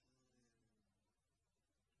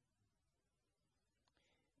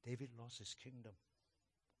 David lost his kingdom,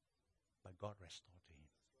 but God restored to him.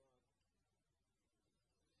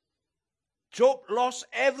 Job lost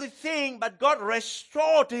everything, but God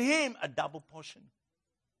restored to him a double portion.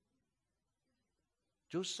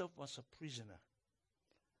 Joseph was a prisoner.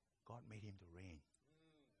 God made him to reign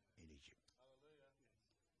in Egypt.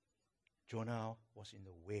 Jonah was in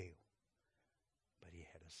the whale, but he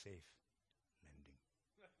had a safe landing.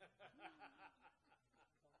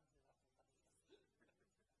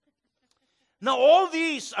 Now all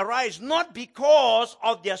these arise not because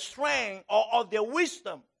of their strength or of their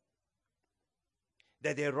wisdom,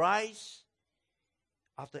 that they rise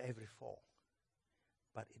after every fall,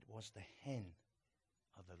 but it was the hand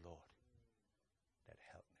of the Lord that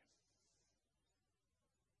helped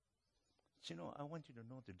them. So, I want you to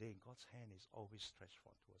know today, God's hand is always stretched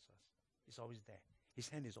forth towards us. It's always there. His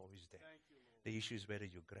hand is always there. Thank you, Lord. The issue is whether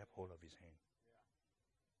you grab hold of his hand.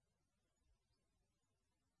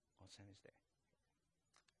 God's hand is there.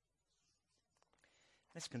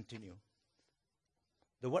 Let's continue.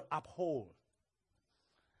 The word uphold.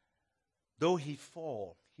 Though he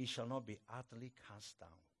fall, he shall not be utterly cast down.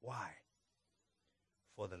 Why?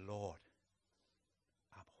 For the Lord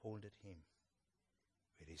upholdeth him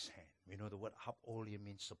with his hand. We know the word uphold here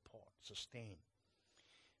means support, sustain,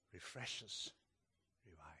 refreshes,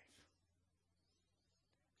 revive.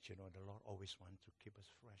 But the Lord always wants to keep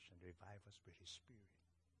us fresh and revive us with his Spirit.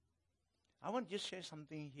 I want to just share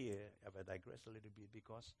something here, if I digress a little bit,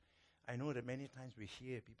 because I know that many times we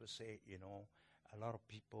hear people say, a lot of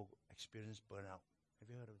people experience burnout. Have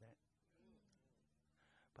you heard of that?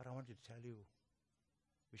 But I want to tell you,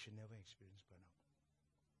 we should never experience burnout.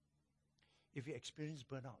 If we experience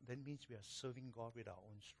burnout, that means we are serving God with our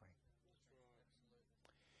own strength.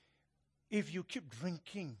 If you keep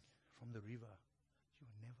drinking from the river, you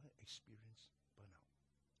will never experience burnout.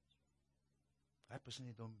 I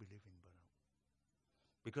personally don't believe in burnout.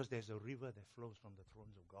 Because there's a river that flows from the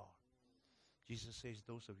thrones of God. Jesus says,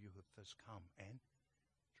 those of you who thirst, come and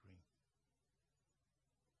drink.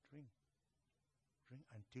 Drink. Drink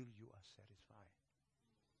until you are satisfied.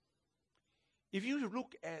 If you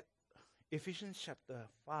look at Ephesians chapter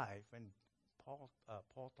 5, when Paul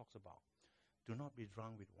talks about, do not be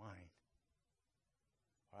drunk with wine,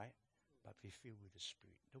 right? But be filled with the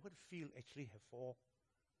Spirit. The word fill actually have 4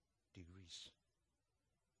 degrees.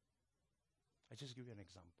 I'll just give you an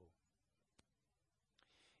example.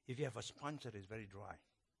 If you have a sponge that is very dry,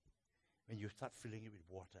 when you start filling it with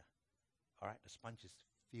water, all right, the sponge is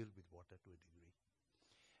filled with water to a degree.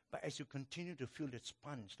 But as you continue to fill that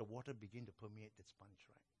sponge, the water begins to permeate that sponge,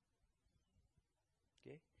 right?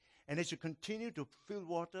 Okay? And as you continue to fill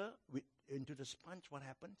water into the sponge, what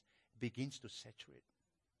happens? It begins to saturate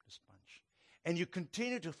the sponge. And you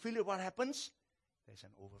continue to fill it, what happens? There's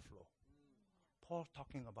an overflow. Paul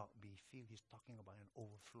talking about be filled, he's talking about an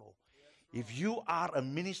overflow. If you are a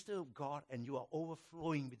minister of God and you are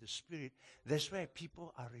overflowing with the Spirit, that's where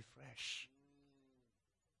people are refreshed.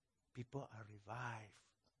 People are revived.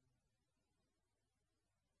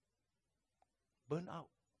 Burnout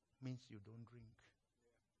means you don't drink.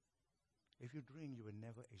 If you drink, you will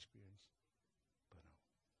never experience burnout.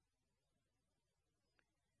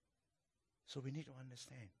 So we need to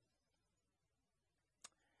understand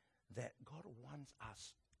that God wants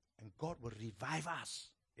us, and God will revive us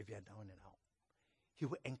if we are down and out. He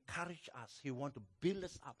will encourage us. He wants to build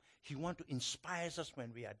us up. He wants to inspire us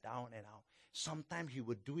when we are down and out. Sometimes he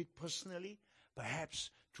will do it personally,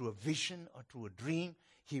 perhaps through a vision or through a dream.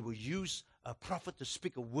 He will use a prophet to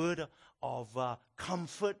speak a word of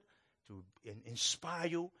comfort to inspire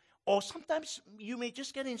you. Or sometimes you may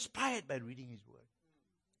just get inspired by reading his word.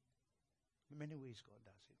 In many ways, God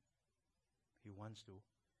does it. He wants to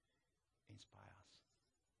inspire us.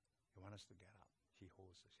 He wants us to get up. He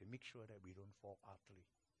holds us. He makes sure that we don't fall utterly.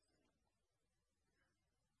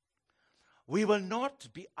 We will not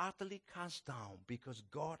be utterly cast down because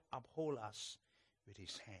God upholds us with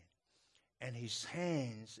His hand. And His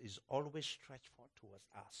hands is always stretched forth towards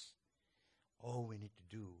us. All we need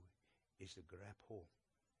to do is to grab hold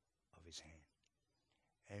of His hand.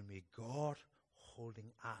 And with God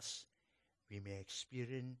holding us, we may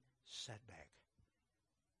experience setback,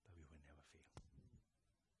 but we will never fail.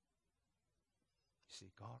 You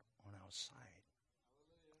see, God on our side,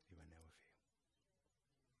 we will never fail.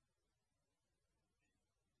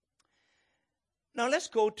 Now let's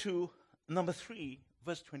go to number 3,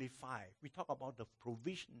 verse 25. We talk about the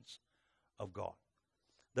provisions of God.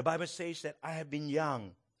 The Bible says that I have been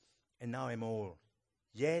young and now I'm old.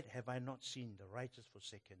 Yet have I not seen the righteous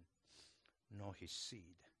forsaken, nor his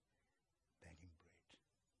seed begging bread.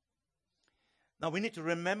 Now we need to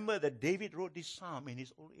remember that David wrote this psalm in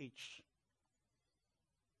his old age.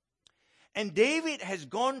 And David has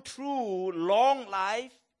gone through long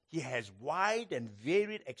life. He has wide and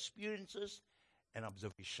varied experiences and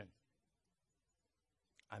observation.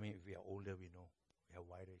 I mean, if we are older, we know we have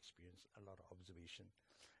wider experience, a lot of observation.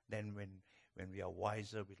 Then when we are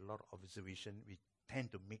wiser with a lot of observation, we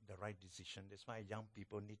tend to make the right decision. That's why young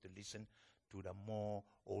people need to listen to the more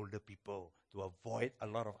older people to avoid a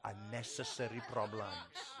lot of unnecessary problems.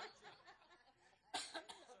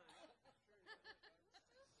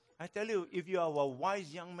 I tell you, if you are a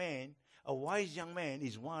wise young man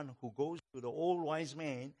is one who goes to the old wise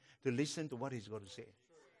man to listen to what he's going to say.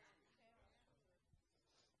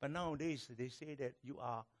 But nowadays, they say that you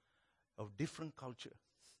are of different culture.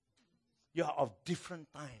 You are of different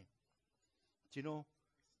time. You know,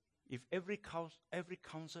 if every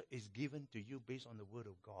counsel is given to you based on the word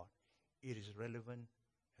of God, it is relevant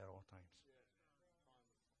at all times.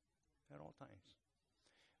 At all times.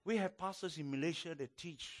 We have pastors in Malaysia that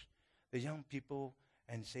teach the young people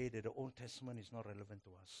and say that the Old Testament is not relevant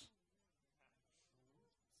to us.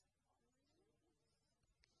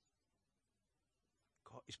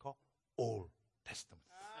 It's called Old Testament.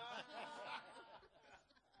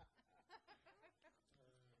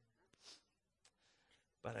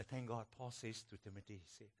 But I thank God, Paul says to Timothy, he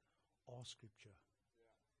said, all scripture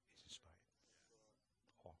is inspired.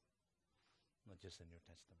 All. Not just the New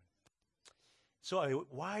Testament. So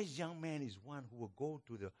a wise young man is one who will go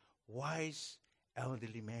to the wise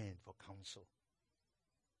elderly man for counsel.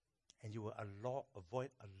 And you will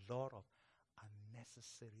avoid a lot of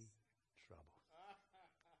unnecessary trouble.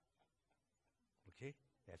 Okay?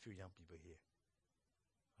 There are a few young people here.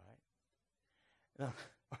 All right?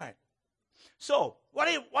 All right. So,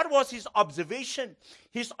 what was his observation?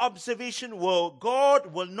 His observation was, God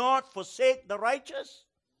will not forsake the righteous.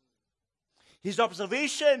 His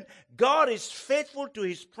observation, God is faithful to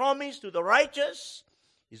His promise to the righteous.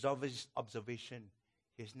 His observation,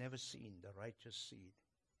 he has never seen the righteous seed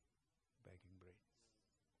begging bread.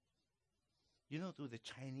 You know, to the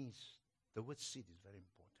Chinese, the word seed is very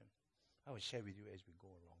important. I will share with you as we go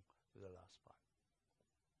along to the last part.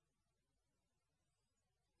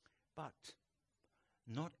 But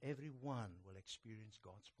not everyone will experience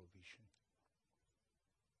God's provision.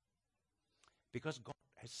 Because God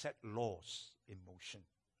has set laws in motion.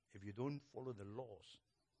 If you don't follow the laws,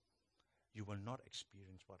 you will not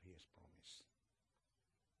experience what He has promised.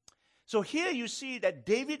 So here you see that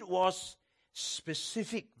David was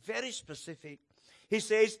specific, very specific. He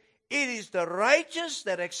says, it is the righteous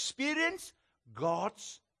that experience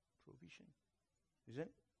God's provision. Isn't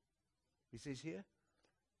it? He says here,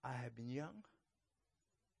 I have been young,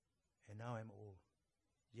 and now I'm old.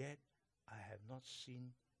 Yet I have not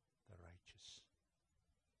seen the righteous.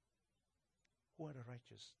 Who are the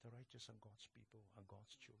righteous? The righteous are God's people, are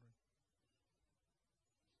God's children.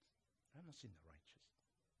 I have not seen the righteous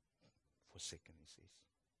forsaken, he says.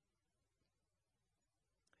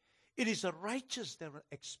 It is the righteous that will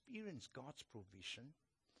experience God's provision,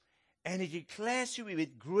 and He declares you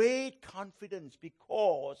with great confidence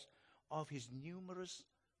because of His numerous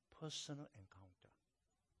personal encounter.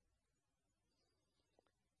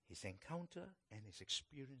 His encounter and his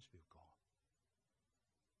experience with God.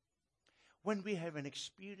 When we have an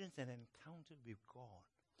experience and encounter with God,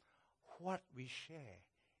 what we share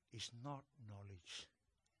is not knowledge,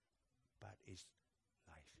 but is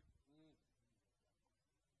life.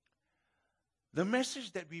 The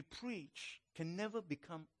message that we preach can never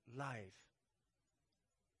become life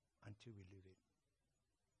until we live it.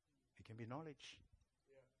 It can be knowledge,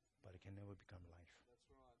 but it can never become life. That's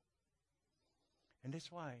right. And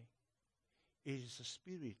that's why it is the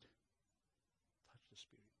Spirit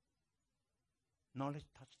Knowledge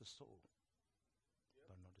touches the soul,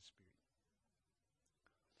 but not the spirit.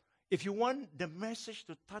 If you want the message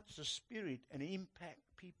to touch the spirit and impact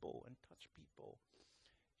people and touch people,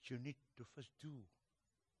 you need to first do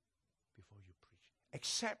before you preach.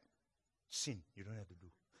 Except sin, you don't have to do.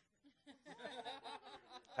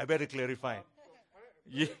 I better clarify.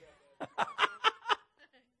 Yeah.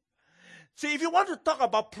 See, if you want to talk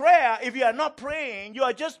about prayer, if you are not praying, you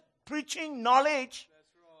are just preaching knowledge,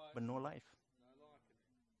 but no life.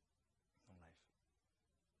 No life.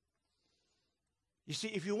 You see,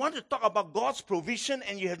 if you want to talk about God's provision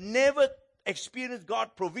and you have never experienced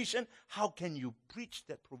God's provision, how can you preach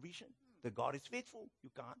that provision? That God is faithful. You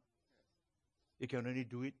can't. You can only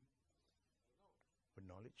do it with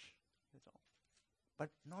knowledge. That's all. But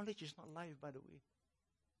knowledge is not life, by the way.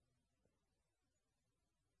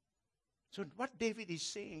 So what David is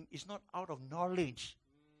saying is not out of knowledge.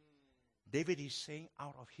 David is saying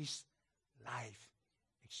out of his life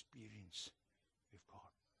experience with God.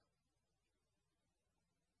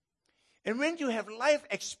 And when you have life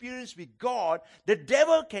experience with God, the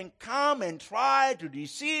devil can come and try to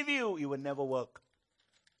deceive you. It will never work.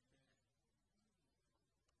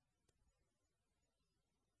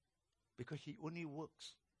 Because he only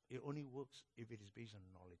works. It only works if it is based on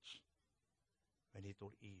knowledge. When he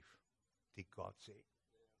told Eve, did God say?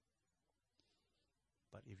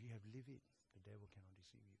 But if you have lived it, the devil cannot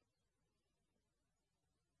deceive you.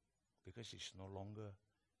 Because it's no longer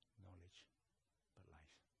knowledge, but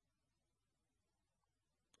life.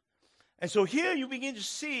 And so here you begin to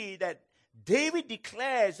see that David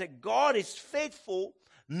declares that God is faithful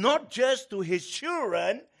not just to his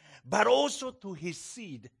children, but also to his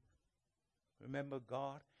seed. Remember,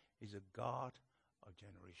 God is a God of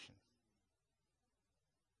generation.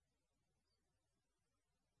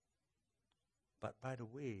 But by the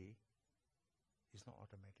way, it's not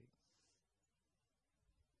automatic.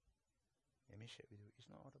 Let me share with you. It's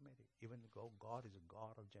not automatic. Even though God is a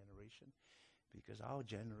God of generation, because our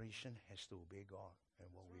generation has to obey God and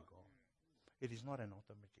what we go. It is not an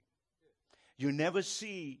automatic. You never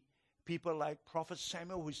see people like Prophet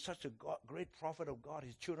Samuel, who is such a great prophet of God.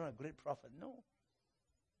 His children are great prophets. No.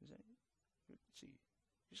 See,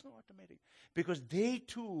 it's not automatic. Because they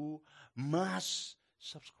too must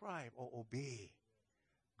subscribe or obey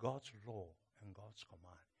God's law and God's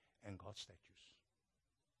command and God's statutes.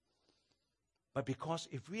 But because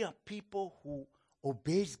if we are people who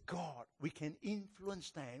obeys God, we can influence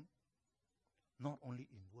them not only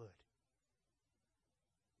in word,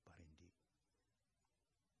 but in deed.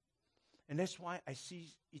 And that's why I see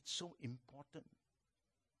it's so important.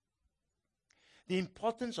 The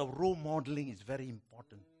importance of role modeling is very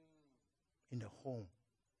important in the home,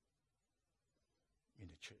 in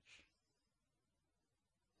the church.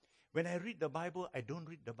 When I read the Bible, I don't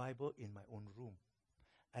read the Bible in my own room.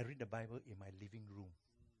 I read the Bible in my living room.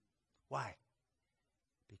 Why?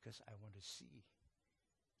 Because I want to see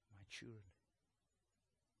my children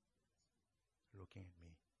looking at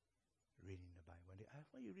me, reading the Bible. When they ask,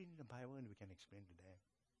 why are you reading the Bible? And we can explain to them.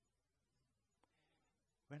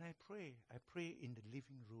 When I pray in the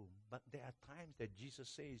living room. But there are times that Jesus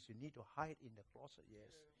says you need to hide in the closet. Yes.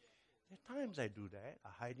 There are times I do that.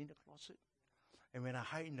 I hide in the closet. And when I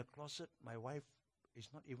hide in the closet, my wife is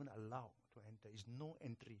not even allowed to enter. There's no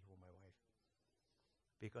entry for my wife.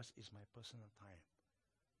 Because it's my personal time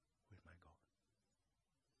with my God.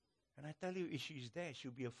 And I tell you, if she's there,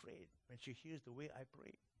 she'll be afraid when she hears the way I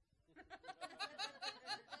pray.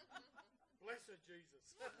 Bless her,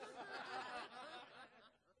 Jesus.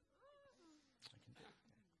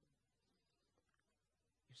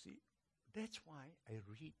 You see, that's why I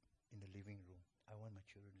read in the living room. I want my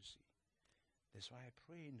children to see. That's why I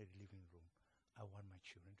pray in the living room. I want my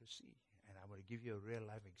children to see. And I'm going to give you a real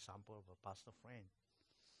life example of a pastor friend.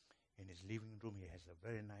 In his living room, he has a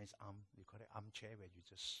very nice we call it armchair, where you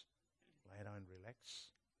just lie down and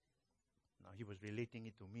relax. Now, he was relating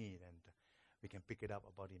it to me, and we can pick it up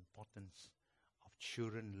about the importance of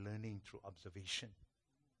children learning through observation.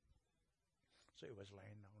 So he was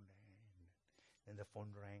lying down there, and the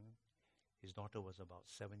phone rang. His daughter was about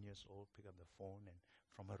 7 years old, picked up the phone, and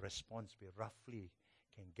from her response, we roughly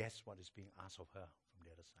can guess what is being asked of her from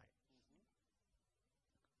the other side.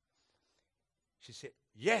 She said,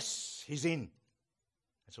 yes, he's in. And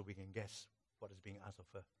so we can guess what is being asked of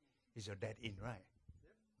her. Is your dad in, right?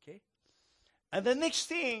 Okay. And the next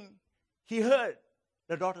thing he heard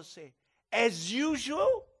the daughter say, as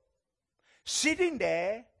usual, sitting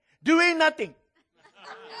there, doing nothing.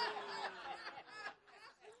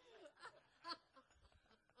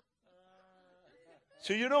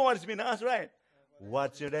 So you know what's been asked, right?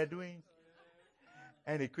 What's your dad doing?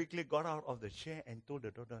 And he quickly got out of the chair and told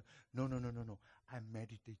the daughter, no, no, no, no, no. I'm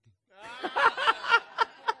meditating.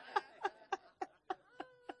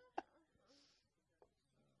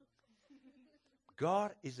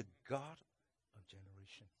 God is a God of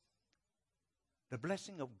generation. The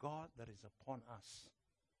blessing of God that is upon us,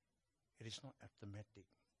 it is not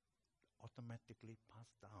automatically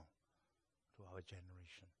passed down to our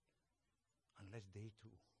generation, unless they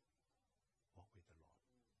too walk with the Lord.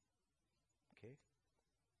 Okay?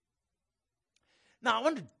 Now, I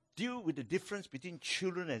want to deal with the difference between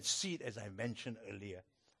children and seed, as I mentioned earlier.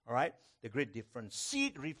 All right? The great difference.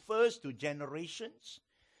 Seed refers to generations.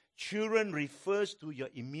 Children refers to your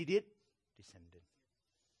immediate descendant.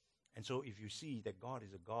 And so if you see that God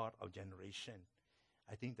is a God of generation,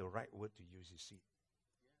 I think the right word to use is seed,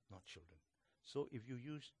 not children. So if you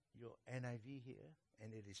use your NIV here,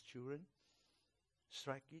 and it is children,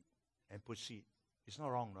 strike it and put seed. It's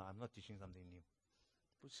not wrong, no. I'm not teaching something new.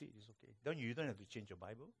 Put seed, it's okay. You don't have to change your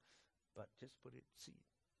Bible, but just put it seed.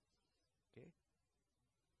 Okay?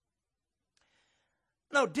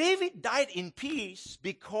 Now, David died in peace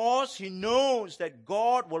because he knows that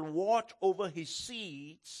God will watch over his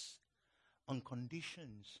seeds on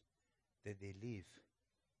conditions that they live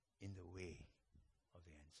in the way of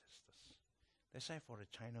the ancestors. That's why for a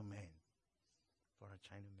Chinaman,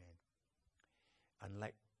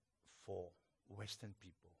 unlike for Western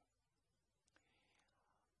people,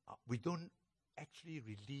 we don't actually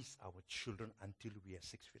release our children until we are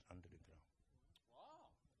 6 feet under the ground.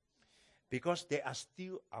 Because they are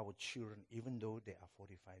still our children, even though they are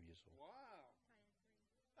 45 years old. Wow.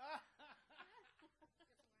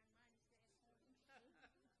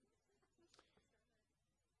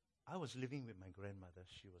 I was living with my grandmother.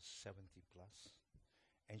 She was 70 plus.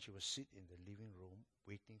 And she would sit in the living room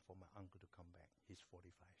waiting for my uncle to come back. He's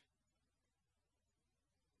 45.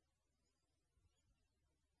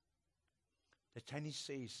 The Chinese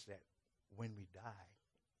says that when we die,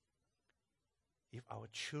 if our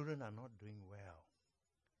children are not doing well,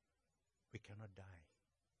 we cannot die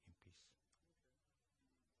in peace.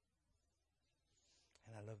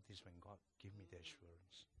 And I love this when God gave me the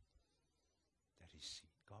assurance that His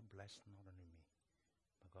seed. God bless not only me,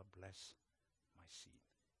 but God bless my seed.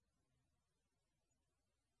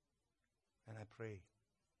 And I pray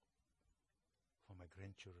for my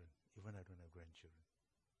grandchildren, even I don't have grandchildren.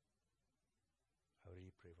 I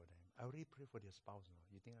already pray for them. I already pray for their spouse now.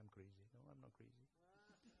 You think I'm crazy? No, I'm not crazy.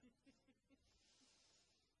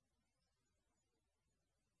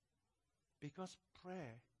 Because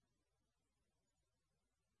prayer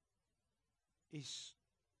is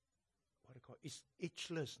what I call it's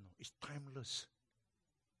ageless, no, it's timeless.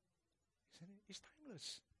 Isn't it? It's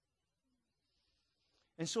timeless.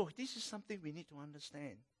 And so this is something we need to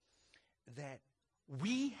understand, that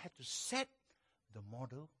we have to set the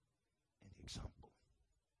model and the example.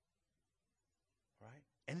 Right?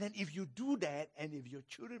 And then if you do that, and if your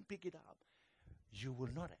children pick it up, you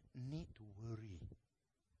will not need to worry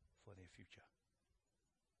for their future.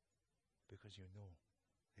 Because you know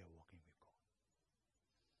they are walking with God.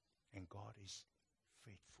 And God is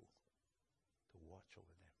faithful to watch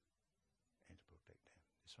over them and to protect them.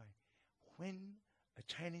 That's why when a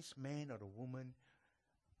Chinese man or a woman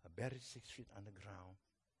are buried 6 feet underground,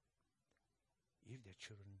 if their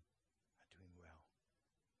children are doing well,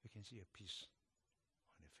 you can see a peace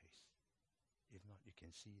on their face. If not, you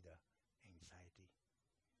can see the anxiety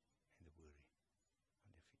and the worry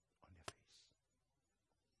on their face.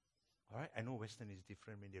 All right, I know Western is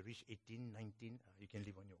different. When they reach 18, 19, you can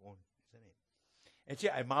live on your own, isn't it?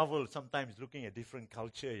 Actually, I marvel sometimes looking at different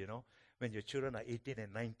culture, you know. When your children are 18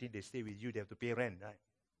 and 19, they stay with you, they have to pay rent, right?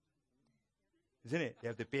 Isn't it? They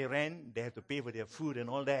have to pay rent, they have to pay for their food and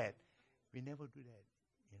all that. We never do that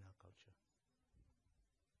in our culture.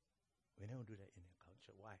 We never do that in our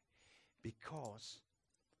culture. Why? Because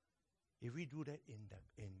if we do that in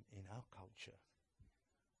our culture,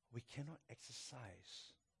 we cannot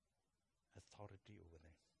exercise authority over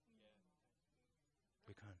them.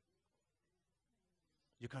 We can't.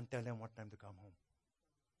 You can't tell them what time to come home.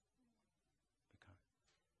 We can't.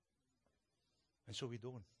 And so we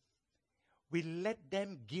don't. We let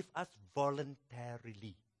them give us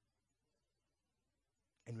voluntarily.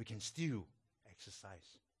 And we can still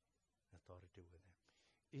exercise authority over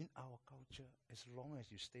them. In our culture, as long as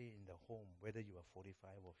you stay in the home, whether you are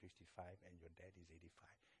 45 or 55 and your dad is 85,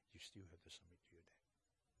 you still have to submit to your dad.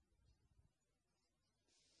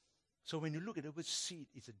 So when you look at the word seed,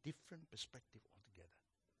 it's a different perspective altogether.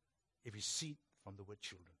 If you seed from the word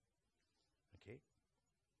children. Okay?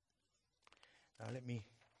 Now let me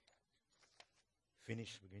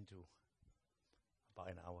finish. We're going to about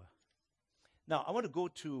an hour. Now, I want to go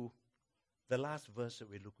to the last verse that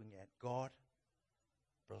we're looking at. God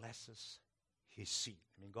blesses his seed.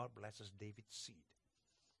 I mean, God blesses David's seed.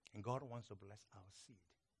 And God wants to bless our seed.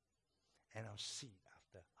 And our seed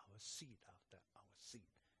after, our seed after, our seed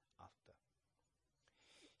after.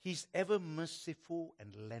 He's ever merciful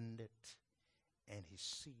and lended, and his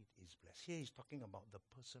seed is blessed. Here he's talking about the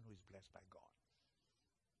person who is blessed by God.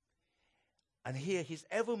 And here he's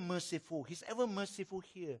ever merciful. He's ever merciful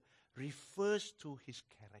here refers to his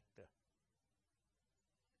character.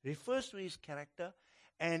 Refers to his character,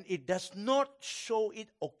 and it does not show it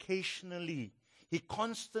occasionally. He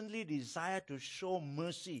constantly desired to show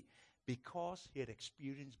mercy because he had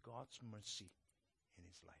experienced God's mercy in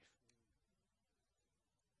his life.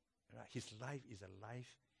 His life is a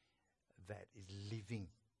life that is living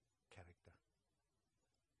character.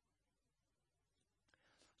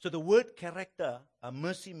 So the word character,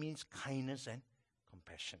 mercy means kindness and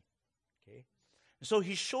compassion. Okay? So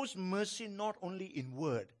he shows mercy not only in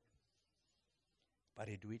word, but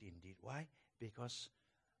he do it in deed. Why? Because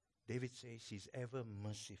David says he's ever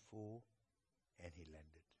merciful and he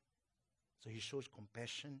lended. So he shows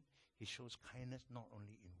compassion, he shows kindness not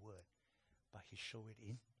only in word, but he shows it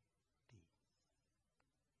in deed.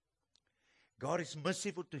 God is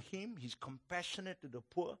merciful to him, he's compassionate to the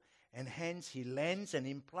poor, and hence he lends and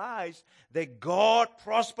implies that God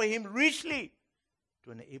prosper him richly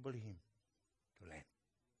to enable him to lend.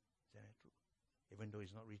 Is that true? Even though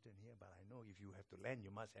it's not written here, but I know if you have to lend,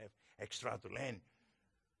 you must have extra to lend.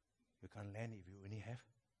 You can't lend if you only have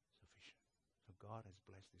sufficient. So God has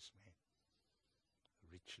blessed this man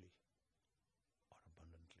richly or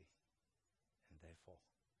abundantly, and therefore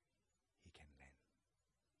he can lend.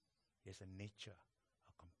 He has a nature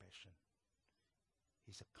of compassion.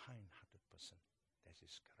 He's a kind-hearted person. That's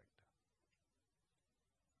his character.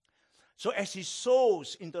 So as he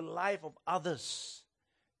sows in the life of others,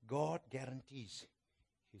 God guarantees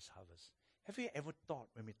his harvest. Have you ever thought,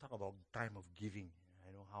 when we talk about time of giving, I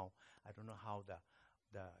don't know how the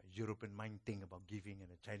European mind think about giving and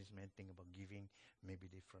the Chinese man think about giving may be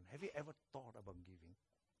different. Have you ever thought about giving?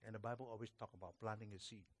 And the Bible always talk about planting a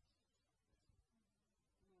seed.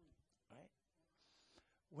 Right?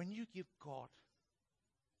 When you give God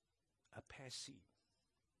a pear seed,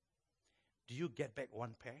 do you get back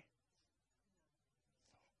one pear?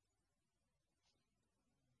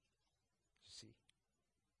 You see?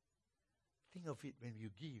 Think of it, when you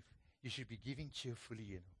give, you should be giving cheerfully,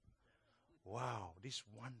 you know. Wow, this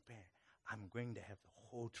one pear, I'm going to have the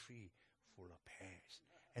whole tree full of pears.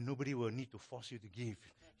 And nobody will need to force you to give.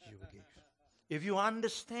 You will give. If you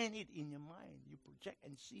understand it in your mind, you project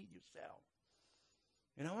and see it yourself.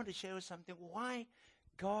 And I want to share with something. Why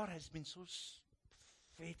God has been so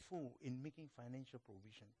faithful in making financial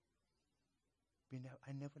provision.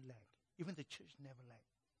 I never lack. Even the church never lack.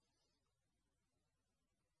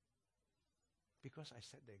 Because I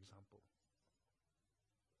set the example.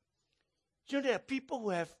 You know, there are people who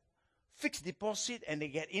have fixed deposit and they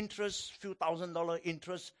get interest, few $1,000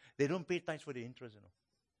 interest. They don't pay tithes for the interest, you know.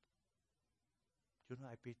 Do you know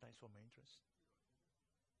I pay tithes for my interest?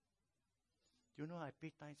 Do you know I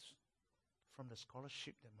pay tithes from the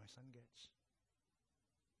scholarship that my son gets?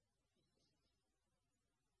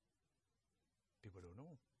 People don't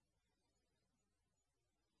know.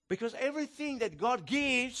 Because everything that God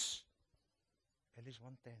gives, at least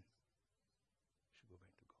 1/10 should go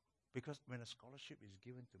back to God. Because when a scholarship is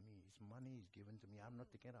given to me, it's money is given to me. I'm not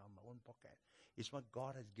taking it out of my own pocket. It's what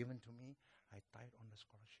God has given to me. I tithe on the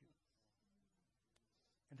scholarship.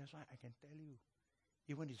 And that's why I can tell you,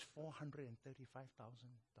 even this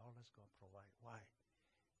 $435,000 God provide. Why?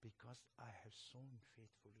 Because I have sown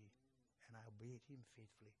faithfully and I obeyed Him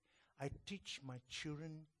faithfully. I teach my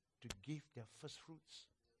children to give their first fruits.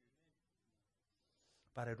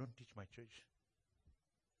 But I don't teach my church.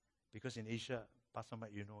 Because in Asia, Pastor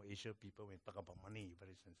Mike, you know, Asia people, when talk about money,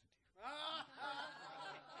 very sensitive. I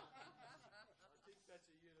think that's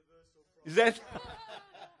a universal problem. Is that?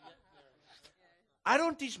 I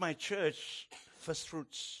don't teach my church first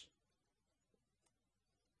fruits.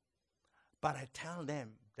 But I tell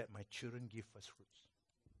them that my children give first fruits.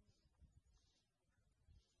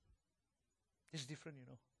 It's different, you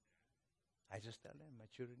know. I just tell them my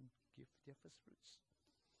children give their first fruits.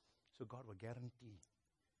 So God will guarantee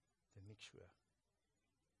to make sure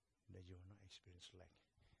that you will not experience lack.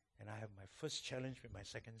 And I have my first challenge with my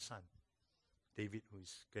second son, David, who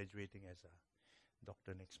is graduating as a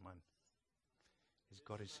doctor next month. He's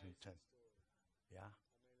got his intern. Yeah.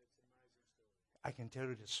 I can tell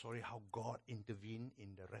you the story how God intervened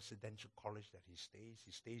in the residential college that he stays.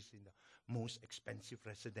 He stays in the most expensive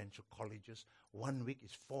residential colleges. 1 week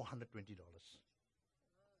is $420.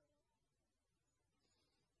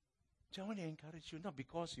 So I want to encourage you, not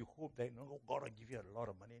because you hope that God will give you a lot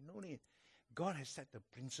of money. No need. God has set the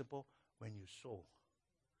principle: when you sow,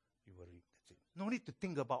 you will reap. That's it. No need to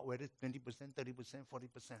think about whether 20%, 30%, 40%,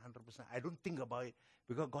 100%. I don't think about it,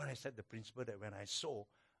 because God has set the principle that when I sow,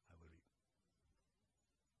 I will reap.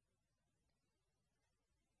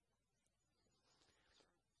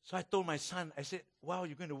 So I told my son, I said, wow,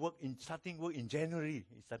 you're going to starting work in January.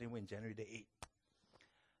 He's starting work in January the 8th.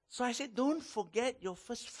 So I said, don't forget your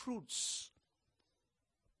first fruits.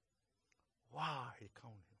 Wow, he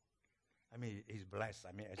counted. I mean, he's blessed.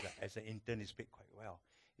 I mean, as an intern, he's paid quite well.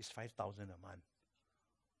 It's $5,000 a month.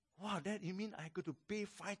 Wow, that you mean I got to pay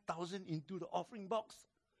 $5,000 into the offering box?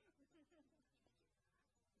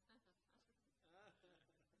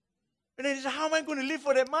 And then he said, how am I going to live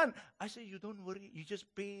for that month? I said, you don't worry. You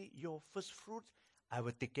just pay your first fruits. I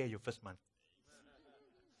will take care of your first month.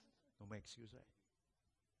 No more excuse, right?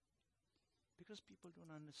 Because people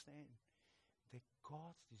don't understand that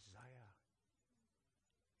God's desire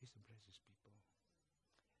is to bless his people.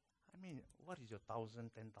 I mean, what is your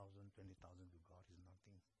 1,000, 10,000, 20,000 to God is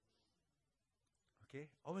nothing. Okay?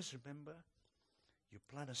 Always remember, you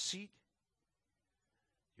plant a seed,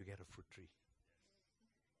 you get a fruit tree.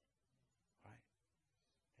 Right?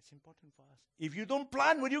 That's important for us. If you don't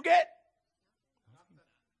plant, what do you get? Nothing.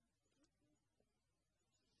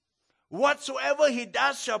 Whatsoever he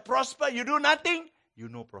does shall prosper. You do nothing, you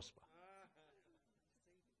no prosper.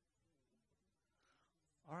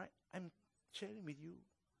 All right? I'm sharing with you.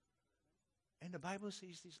 And the Bible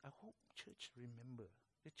says this. I hope church remember.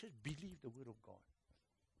 The church believe the word of God.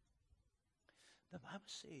 The Bible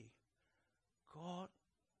says God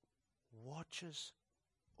watches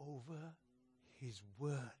over his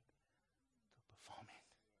word to perform it.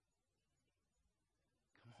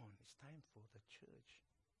 Come on, it's time for the church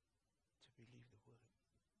to believe the word.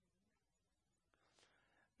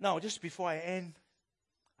 Now, just before I end,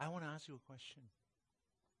 I want to ask you a question.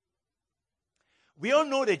 We all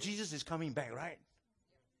know that Jesus is coming back, right?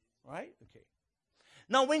 Right? Okay.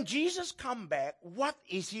 Now, when Jesus comes back, what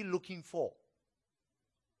is he looking for?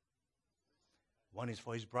 One is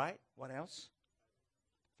for his bride. What else?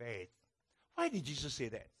 Faith. Why did Jesus say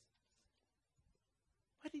that?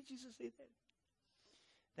 Why did Jesus say that?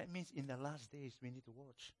 That means in the last days, we need to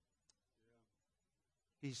watch.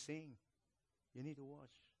 He's saying, you need to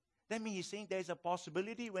watch. That means he's saying there's a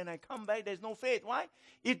possibility when I come back, there's no faith. Why?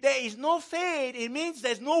 If there is no faith, it means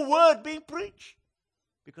there's no word being preached.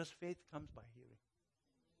 Because faith comes by hearing.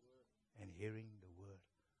 And hearing the word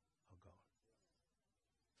of God.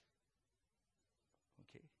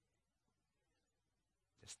 Okay?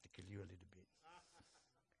 Just tickle you a little bit.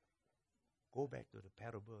 Go back to the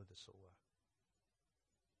parable of the sower.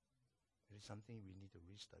 It is something we need to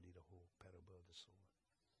restudy, the whole parable of the sower.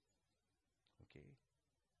 Okay?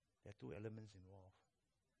 There are two elements involved.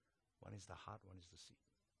 One is the heart, one is the seed.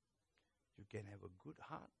 You can have a good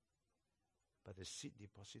heart, but the seed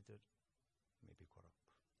deposited may be corrupt.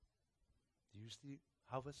 Do you still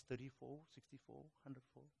harvest 30-fold, 60-fold,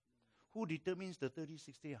 100-fold? Who determines the 30,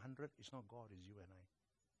 60, 100? It's not God, it's you and I,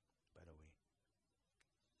 by the way.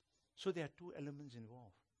 So there are two elements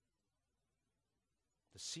involved.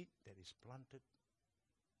 The seed that is planted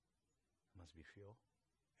must be pure.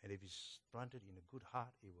 And if it's planted in a good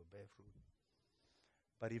heart, it will bear fruit.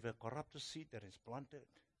 But if a corrupted seed that is planted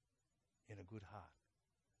in a good heart,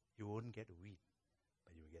 you won't get a wheat,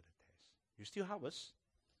 but you will get a tares. You still harvest,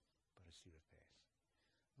 but it's still a tares.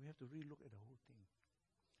 We have to relook at the whole thing.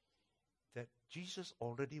 That Jesus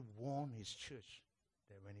already warned his church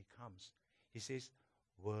that when he comes, he says,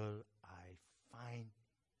 will I find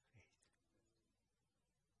faith?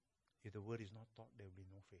 If the word is not taught, there will be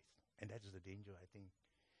no faith. And that is the danger, I think,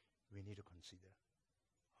 we need to consider.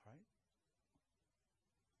 All right?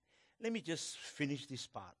 Let me just finish this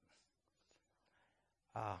part.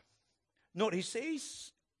 Note, he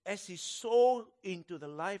says, as he sows into the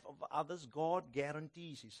life of others, God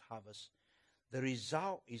guarantees his harvest. The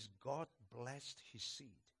result is God blessed his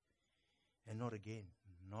seed. And not again,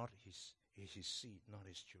 not his seed, not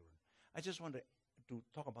his children. I just want to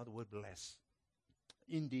talk about the word bless.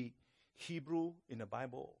 In the Hebrew, in the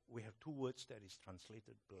Bible, we have two words that is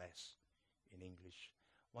translated bless in English.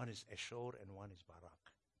 One is Ashur and one is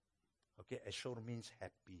Barak. Okay, Ashur means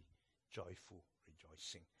happy, joyful,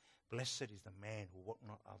 rejoicing. Blessed is the man who walk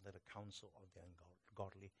not after the counsel of the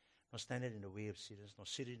ungodly, nor standeth in the way of sinners, nor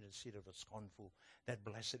sitteth in the seat of the scornful. That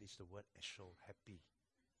blessed is the word Ashur, happy.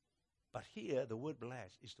 But here, the word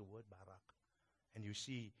blessed is the word Barak. And you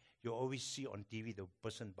always see on TV the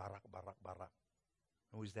person Barak, Barak, Barak.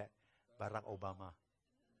 Who is that? Barack Obama.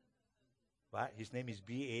 Right? His name is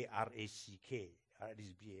B-A-R-A-C-K. This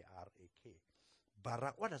is B-A-R-A-K.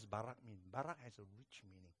 Barak. What does Barak mean? Barak has a rich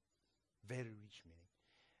meaning. Very rich meaning.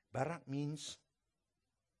 Barak means,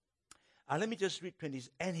 let me just read 20.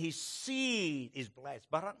 And his seed is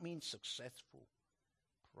blessed. Barak means successful,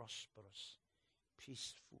 prosperous,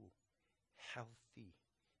 peaceful, healthy,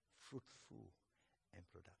 fruitful, and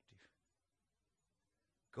productive.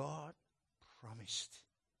 God promised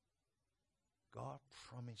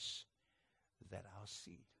that our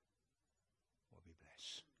seed will be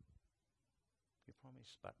blessed. He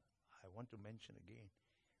promised, but I want to mention again,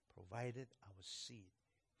 provided our seed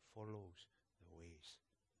follows the ways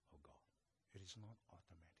of God. It is not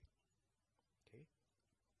automatic.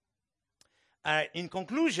 Okay? In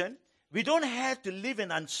conclusion, we don't have to live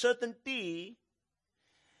in uncertainty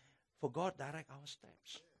for God direct our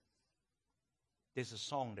steps. There's a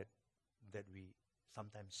song that we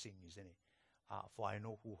sometimes sing, isn't it? For I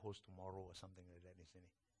know who hosts tomorrow or something like that, isn't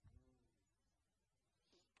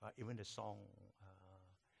it? Even the song,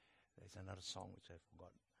 there's another song which I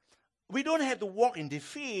forgot. We don't have to walk in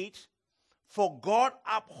defeat, for God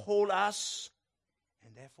uphold us,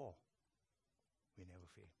 and therefore we never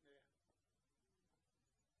fail.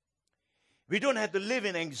 We don't have to live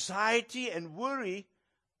in anxiety and worry,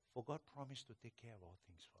 for God promised to take care of all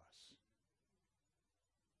things for us.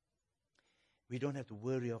 We don't have to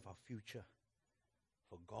worry of our future,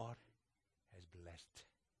 for God has blessed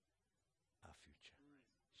our future.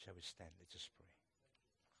 Shall we stand? Let's just pray.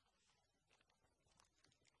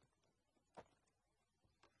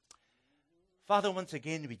 Father, once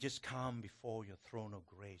again, we just come before your throne of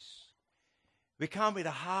grace. We come with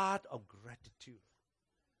a heart of gratitude.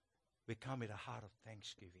 We come with a heart of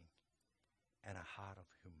thanksgiving and a heart of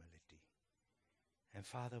humility. And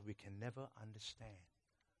Father, we can never understand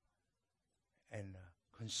and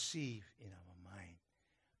conceive in our mind,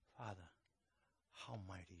 Father, how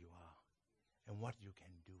mighty you are and what you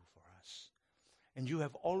can do for us. And you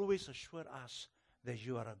have always assured us that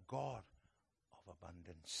you are a God of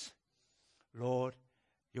abundance. Lord,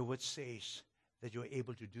 your word says that you are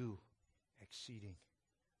able to do exceeding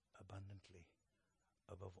abundantly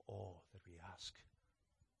above all that we ask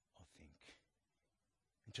or think.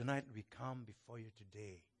 And tonight we come before you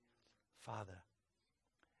today, Father,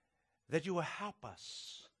 that you will help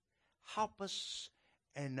us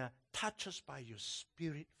and touch us by your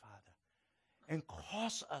Spirit, Father, and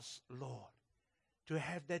cause us, Lord, to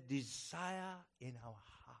have that desire in our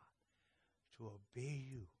heart to obey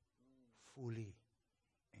you fully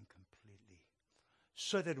and completely,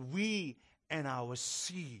 so that we and our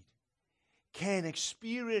seed can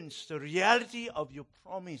experience the reality of your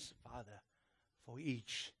promise, Father, for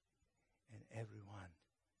each and every one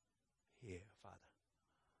here, Father.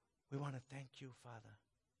 We want to thank you, Father,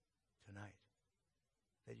 tonight,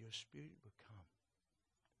 that your Spirit will come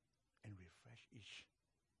and refresh each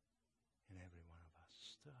and every one of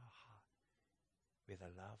us. Stir our heart with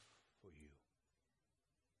a love for you,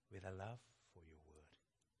 with a love for your word,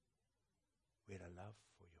 with a love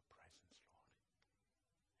for your presence, Lord.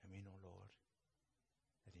 And we know, Lord,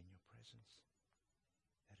 that in your presence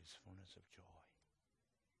there is fullness of joy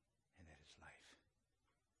and there is life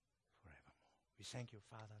forevermore. We thank you,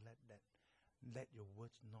 Father. Let your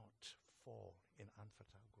words not fall in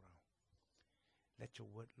unfertile ground. Let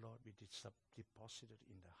your word, Lord, be deposited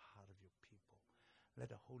in the heart of your people.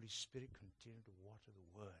 Let the Holy Spirit continue to water the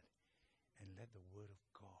word, and let the word of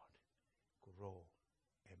God grow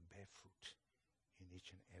and bear fruit in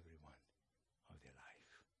each and every one of their life.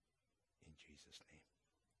 In Jesus' name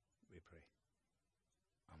we pray.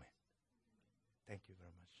 Amen. Thank you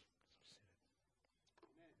very much.